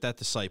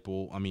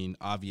disciple, I mean,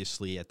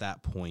 obviously at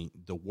that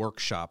point, the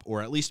workshop,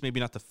 or at least maybe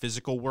not the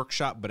physical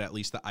workshop, but at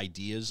least the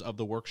ideas of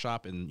the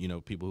workshop and,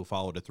 people who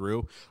followed it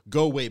through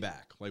go way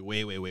back, like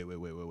way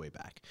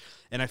back.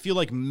 And I feel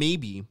like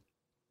maybe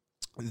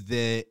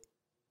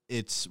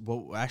it's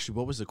what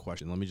was the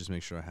question? Let me just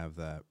make sure I have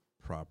that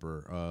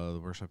proper. The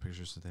workshop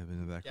pictures that they have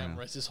in the background. Yeah,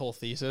 writes this whole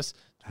thesis.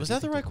 Was do you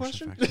that the think right the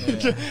question?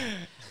 workshop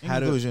In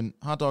conclusion,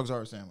 hot dogs are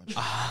a sandwich.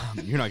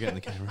 You're not getting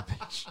the camera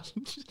pitch.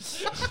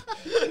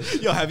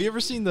 Yo, have you ever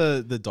seen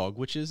the dog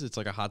witches? It's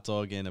like a hot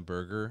dog and a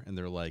burger, and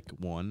they're like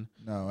one.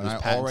 No, It and was I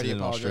patented already in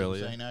apologize for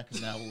Australia. saying that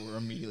because now we're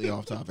immediately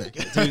off topic.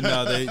 Dude,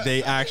 no,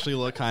 they actually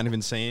look kind of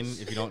insane.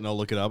 If you don't know,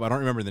 look it up. I don't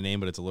remember the name,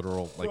 but it's a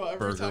literal like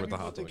burger with a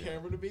hot dog.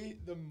 to me,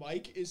 the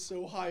mic is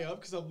so high up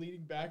because I'm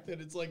leaning back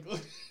that it's like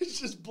it's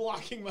just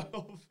blocking my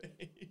whole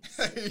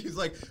face. He's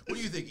like, "What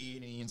do you think,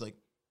 Ian?" And Ian's like,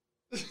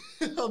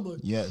 I'm like,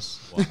 "Yes."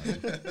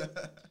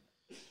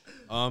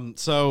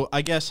 So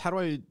I guess how do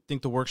I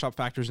think the workshop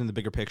factors in the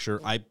bigger picture?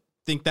 I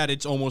think that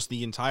it's almost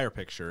the entire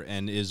picture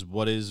and is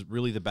what is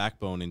really the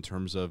backbone in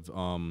terms of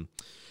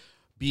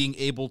being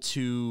able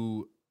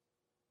to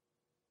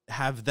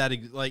have that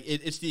like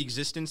it's the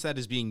existence that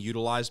is being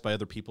utilized by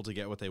other people to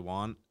get what they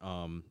want.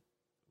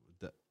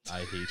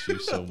 I hate you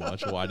so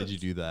much. Why did you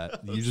do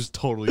that? You just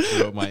totally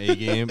threw up my A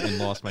game and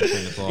lost my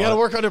train of thought. you gotta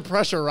work under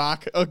pressure,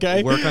 Rock.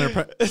 Okay. Work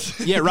under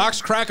yeah, rocks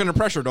crack under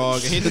pressure,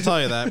 dog. I hate to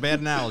tell you that. Bad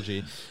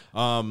analogy.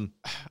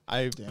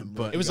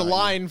 It was a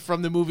line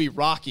from the movie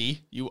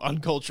Rocky. You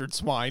uncultured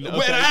swine.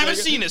 Wait, I haven't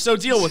seen it, so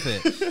deal with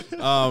it.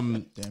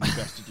 Damn, he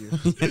bested you.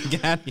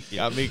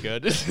 Got me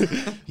good.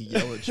 He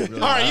yelled at you.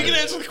 Really All right, you loud.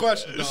 can answer the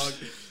question, dog.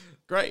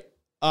 Great.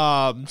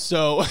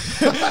 So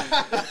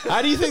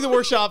how do you think the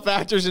workshop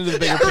factors into the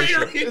bigger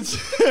picture?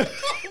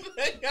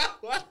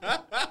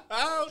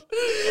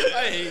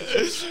 I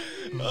hate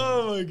you.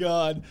 Oh my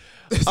god.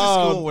 This is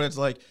cool when it's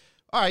like,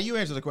 all right, you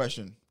answer the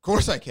question. Of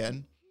course I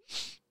can.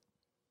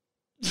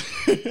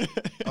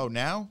 Oh,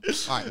 now?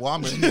 All right, well,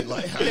 I'm going to need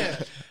like...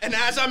 And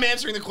as I'm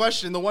answering the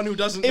question, the one who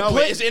doesn't It know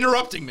play- it is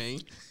interrupting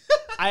me.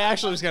 I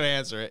actually was going to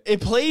answer it.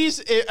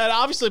 It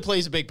obviously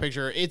plays a big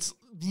picture. It's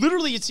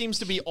literally, it seems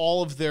to be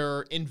all of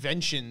their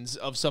inventions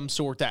of some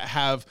sort that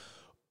have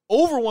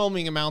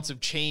overwhelming amounts of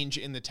change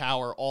in the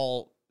tower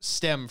all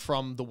stem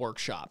from the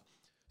workshop.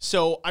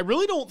 So I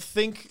really don't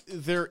think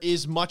there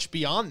is much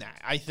beyond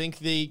that. I think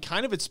they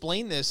kind of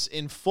explain this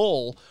in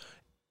full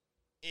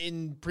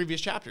in previous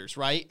chapters,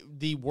 right?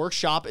 The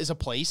workshop is a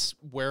place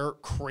where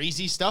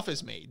crazy stuff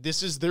is made.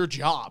 This is their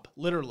job,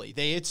 literally.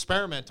 They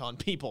experiment on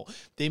people.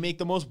 They make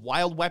the most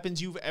wild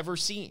weapons you've ever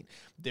seen.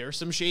 There's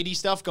some shady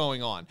stuff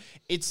going on.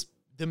 It's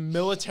the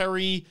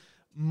military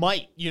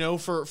might,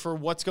 for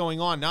what's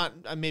going on.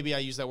 Not maybe I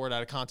use that word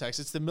out of context.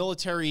 It's the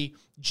military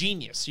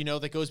genius,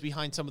 that goes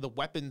behind some of the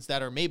weapons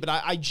that are made. But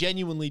I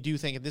genuinely do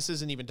think, and this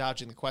isn't even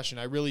dodging the question,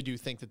 I really do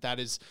think that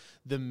is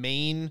the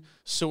main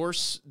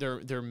source,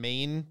 their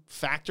main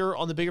factor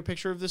on the bigger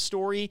picture of this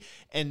story,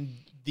 and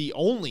the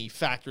only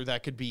factor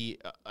that could be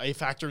a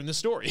factor in the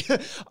story,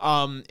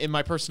 in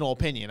my personal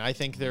opinion. I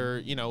think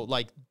they're,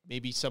 like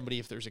maybe somebody,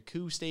 if there's a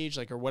coup stage,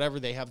 like, or whatever,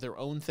 they have their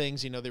own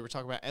things. They were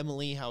talking about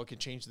Emily, how it could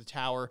change the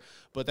tower,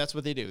 but that's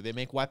what they do. They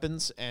make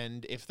weapons,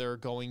 and if they're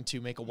going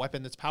to make a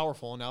weapon that's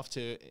powerful enough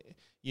to,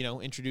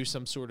 introduce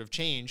some sort of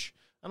change,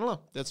 I don't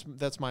know.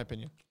 That's my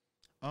opinion.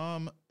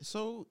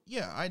 So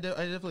yeah, I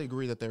definitely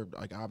agree that they're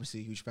like obviously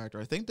a huge factor.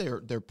 I think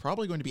they're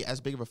probably going to be as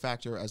big of a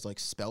factor as like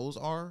spells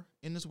are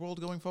in this world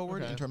going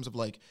forward, in terms of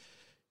like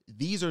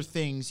these are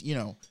things,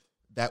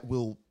 that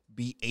will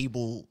be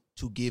able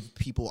to give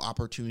people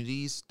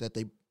opportunities that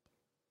they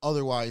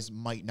otherwise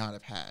might not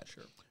have had.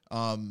 Sure.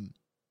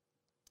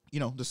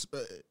 This,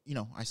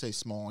 I say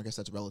small, I guess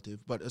that's relative,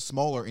 but a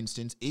smaller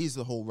instance is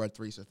the whole Red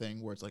Threesa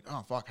thing where it's like,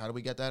 oh, fuck, how do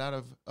we get that out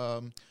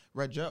of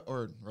Red Joe?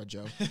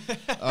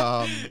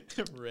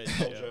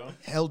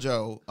 Hell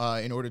Joe,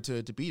 in order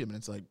to beat him. And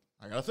it's like,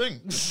 I got a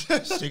thing.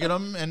 Stick at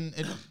him, and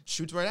it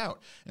shoots right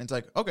out. And it's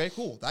like, okay,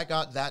 cool. That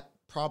got that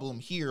problem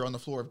here on the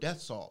floor of death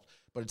solved.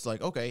 But it's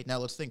like, okay, now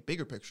let's think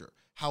bigger picture.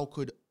 How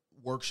could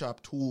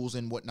workshop tools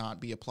and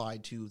whatnot be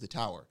applied to the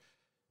tower?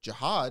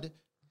 Jihad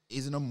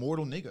is an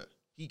immortal nigga.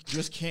 He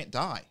just can't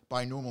die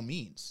by normal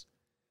means.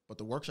 But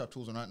the workshop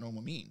tools are not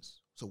normal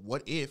means. So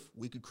what if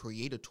we could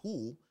create a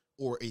tool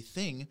or a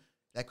thing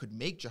that could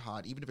make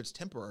Jihad, even if it's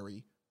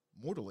temporary,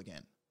 mortal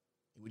again?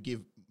 It would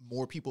give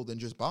more people than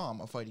just Bomb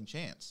a fighting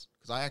chance.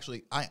 Because I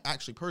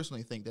actually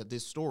personally think that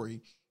this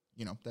story,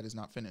 that is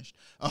not finished,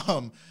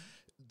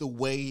 the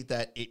way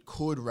that it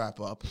could wrap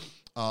up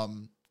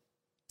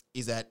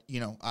is that,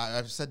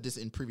 I've said this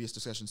in previous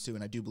discussions too,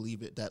 and I do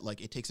believe it, that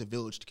like it takes a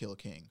village to kill a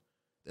king.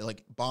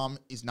 Like Bomb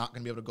is not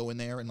going to be able to go in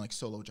there and like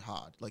solo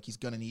Jihad. Like he's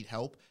going to need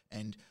help,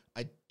 and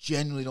I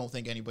genuinely don't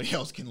think anybody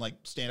else can like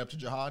stand up to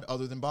Jihad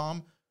other than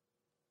Bomb,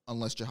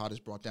 unless Jihad is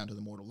brought down to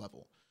the mortal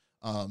level.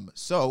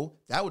 So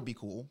that would be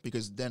cool,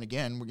 because then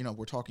again,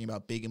 we're talking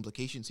about big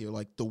implications here.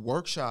 Like the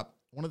workshop,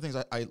 one of the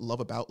things I love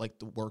about like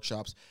the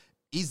workshops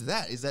is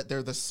that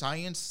they're the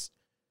science.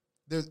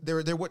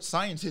 They're what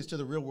science is to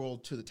the real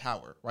world, to the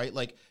tower, right?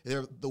 Like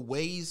they're the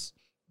ways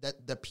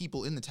that the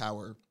people in the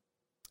tower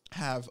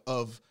have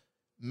of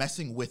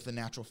messing with the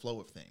natural flow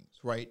of things,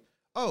 right?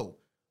 Oh,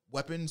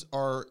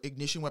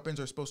 ignition weapons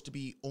are supposed to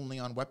be only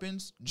on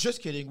weapons?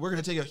 Just kidding. We're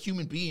going to take a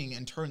human being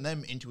and turn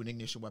them into an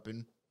ignition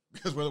weapon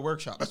because we're the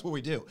workshop. That's what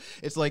we do.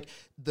 It's like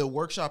the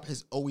workshop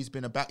has always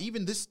been about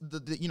even this,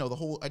 the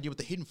whole idea with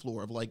the hidden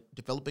floor of like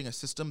developing a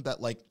system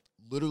that like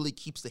literally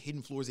keeps the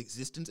hidden floor's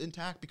existence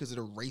intact because it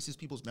erases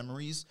people's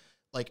memories.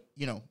 Like,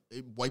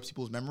 it wipes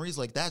people's memories.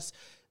 Like that's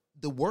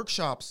the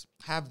workshops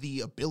have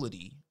the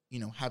ability,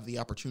 have the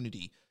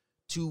opportunity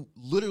to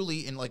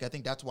literally, and like I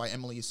think that's why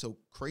Emily is so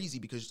crazy,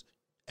 because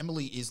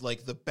Emily is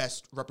like the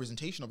best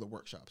representation of the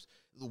workshops.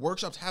 The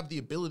workshops have the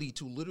ability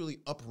to literally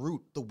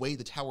uproot the way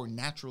the tower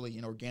naturally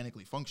and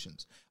organically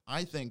functions.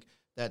 I think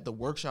that the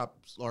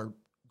workshops are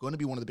going to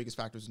be one of the biggest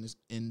factors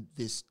in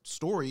this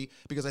story,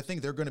 because I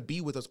think they're going to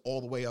be with us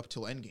all the way up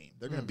till Endgame.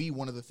 They're going to be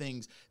one of the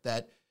things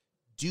that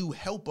do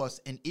help us,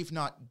 and if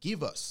not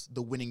give us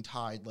the winning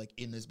tide, like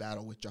in this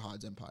battle with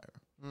Jahad's empire.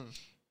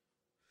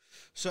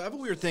 So I have a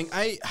weird thing.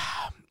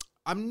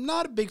 I'm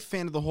not a big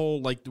fan of the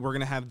whole, like, we're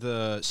going to have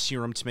the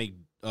serum to make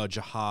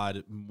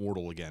Jahad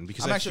mortal again,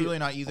 because I'm actually really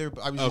not either,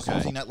 but I was just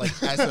using that like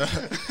as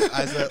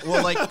a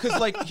well, like, because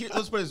like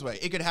let's put it this way,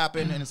 it could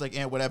happen and it's like,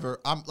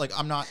 whatever. I'm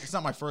not, it's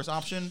not my first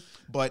option,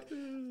 but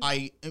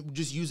I am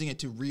just using it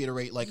to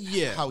reiterate like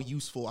how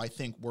useful I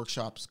think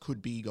workshops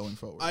could be going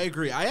forward. I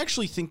agree. I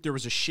actually think there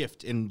was a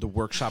shift in the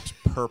workshop's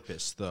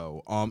purpose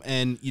though.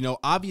 And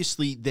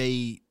obviously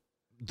the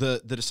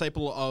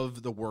disciple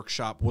of the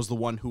workshop was the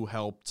one who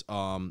helped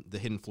the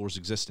Hidden Floor's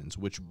existence,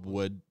 which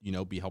would,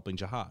 be helping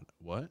Jahad.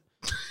 What?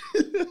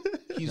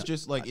 He's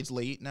just like, it's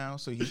late now,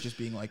 so he's just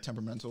being like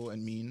temperamental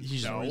and mean.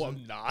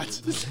 I'm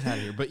not. Get out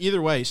of here. But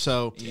either way,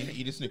 so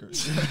eat a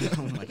Snickers.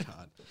 oh my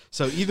god.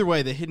 So either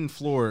way, the Hidden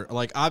Floor,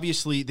 like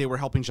obviously they were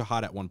helping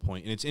Jahad at one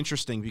point, and it's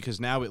interesting because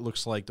now it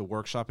looks like the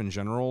workshop in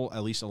general,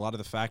 at least a lot of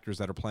the factors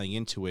that are playing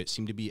into it,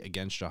 seem to be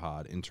against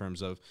Jahad in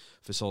terms of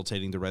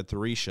facilitating the Red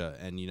Thorisha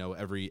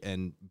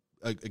and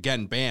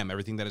again, bam,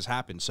 everything that has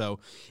happened. So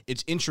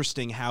it's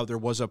interesting how there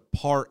was a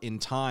part in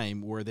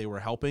time where they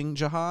were helping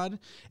Jahad,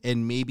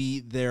 and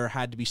maybe there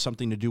had to be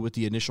something to do with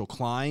the initial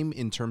climb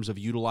in terms of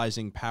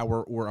utilizing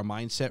power or a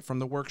mindset from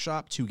the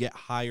workshop to get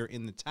higher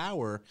in the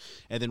tower.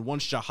 And then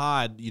once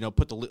Jahad,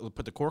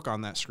 put the cork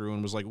on that screw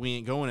and was like, we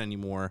ain't going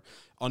anymore,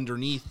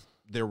 underneath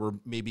there were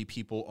maybe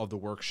people of the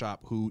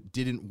workshop who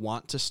didn't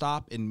want to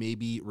stop and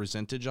maybe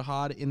resented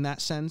Jahad in that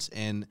sense.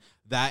 And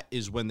that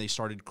is when they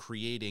started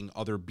creating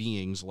other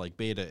beings like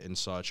Beta and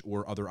such,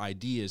 or other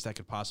ideas that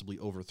could possibly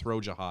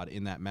overthrow Jahad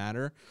in that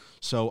matter.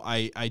 So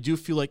I do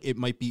feel like it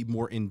might be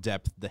more in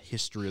depth, the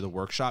history of the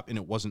workshop, and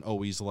it wasn't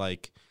always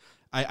like,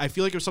 I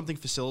feel like it was something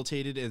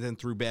facilitated, and then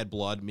through bad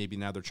blood, maybe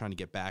now they're trying to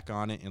get back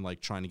on it and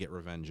like trying to get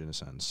revenge in a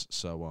sense.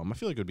 So I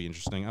feel like it would be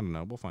interesting. I don't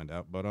know. We'll find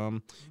out. But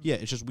yeah,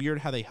 it's just weird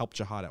how they helped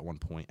Jahad at one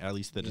point, at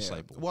least the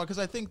disciple. Well, because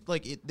I think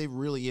like they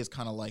really is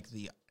kind of like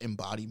the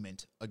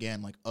embodiment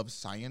again, like of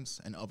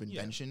science and of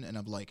invention and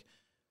of like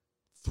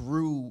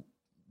through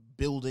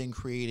building,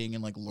 creating,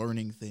 and like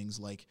learning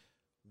things. Like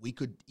we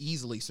could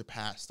easily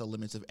surpass the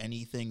limits of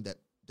anything that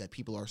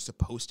people are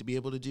supposed to be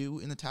able to do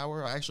in the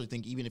tower. I actually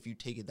think even if you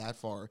take it that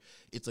far,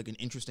 it's like an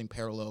interesting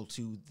parallel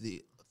to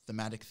the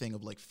thematic thing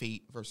of like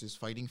fate versus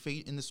fighting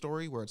fate in the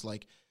story, where it's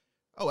like,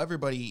 oh, every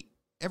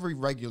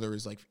regular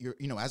is like, you're,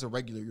 as a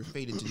regular, you're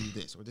fated to do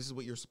this, or this is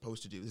what you're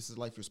supposed to do. This is the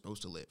life you're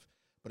supposed to live.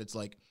 But it's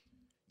like,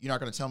 you're not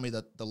going to tell me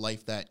that the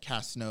life that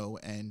Cass Snow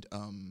and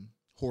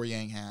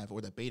Hor-Yang have,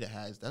 or that Beta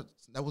has, that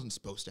wasn't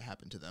supposed to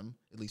happen to them,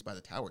 at least by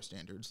the tower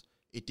standards.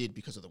 It did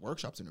because of the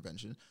workshop's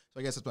intervention.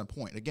 So I guess that's my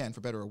point. Again, for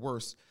better or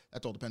worse,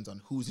 that all depends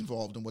on who's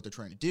involved and what they're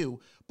trying to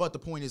do. But the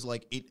point is,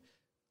 like,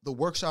 the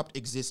workshop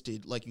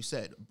existed, like you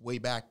said, way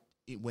back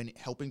when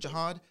helping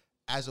Jahad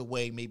as a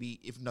way, maybe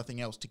if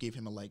nothing else, to give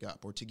him a leg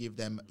up or to give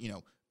them,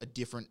 a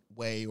different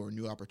way or a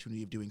new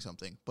opportunity of doing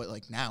something. But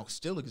like now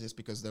still exists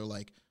because they're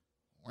like,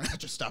 we're not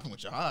just stopping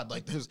with Jahad.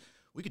 Like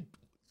we could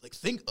like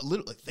think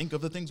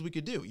of the things we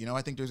could do.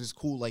 I think there's this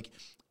cool like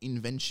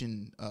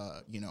invention,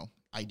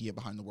 idea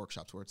behind the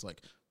workshops where it's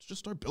like, let's just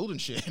start building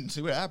shit and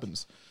see what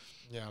happens.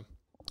 Yeah.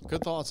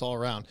 Good thoughts all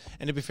around.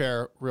 And to be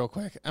fair, real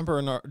quick,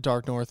 Emperor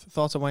Dark North,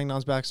 thoughts on Wang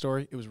Nan's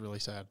backstory? It was really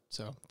sad.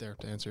 So there,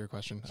 to answer your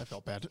question, I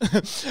felt bad. He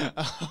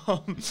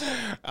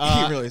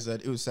really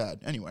said it was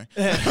sad. Anyway.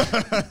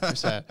 It was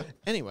sad.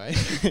 Anyway.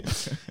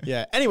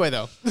 Yeah. Anyway,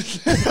 though.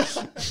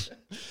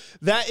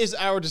 That is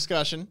our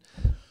discussion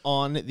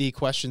on the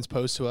questions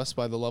posed to us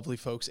by the lovely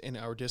folks in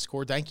our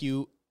Discord. Thank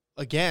you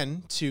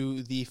again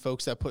to the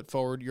folks that put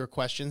forward your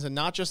questions, and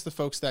not just the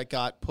folks that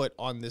got put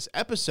on this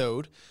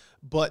episode,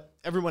 but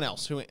everyone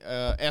else who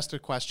asked a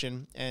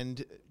question.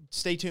 And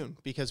stay tuned,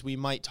 because we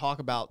might talk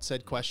about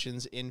said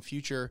questions in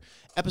future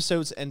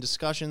episodes and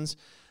discussions.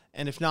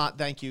 And if not,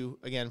 thank you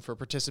again for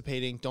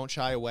participating. Don't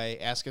shy away.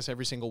 Ask us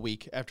every single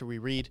week after we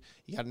read.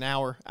 You got an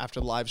hour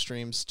after the live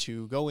streams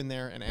to go in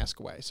there and ask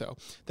away. So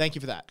thank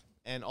you for that.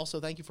 And also,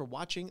 thank you for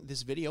watching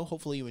this video.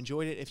 Hopefully you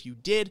enjoyed it. If you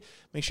did,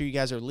 make sure you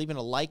guys are leaving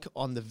a like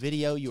on the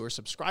video. You are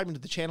subscribing to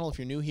the channel if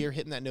you're new here,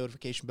 hitting that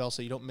notification bell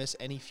so you don't miss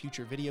any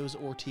future videos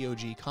or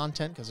TOG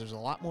content, because there's a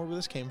lot more where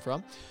this came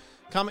from.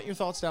 Comment your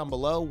thoughts down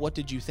below. What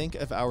did you think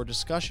of our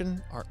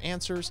discussion, our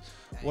answers?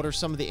 What are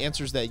some of the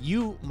answers that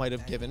you might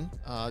have given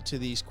to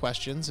these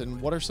questions?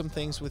 And what are some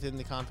things within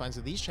the confines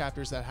of these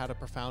chapters that had a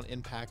profound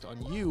impact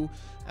on you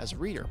as a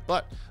reader?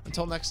 But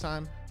until next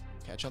time,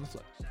 catch you on the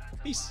flip.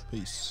 Peace.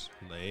 Peace.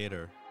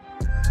 Later.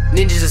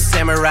 Ninjas are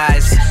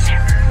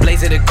samurais,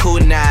 blaze of the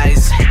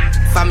kunais.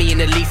 Find me in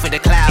the leaf of the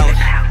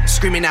cloud,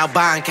 screaming out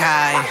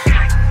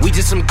Bankai. We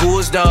just some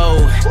ghouls though,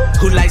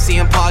 who like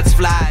seeing parts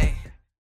fly.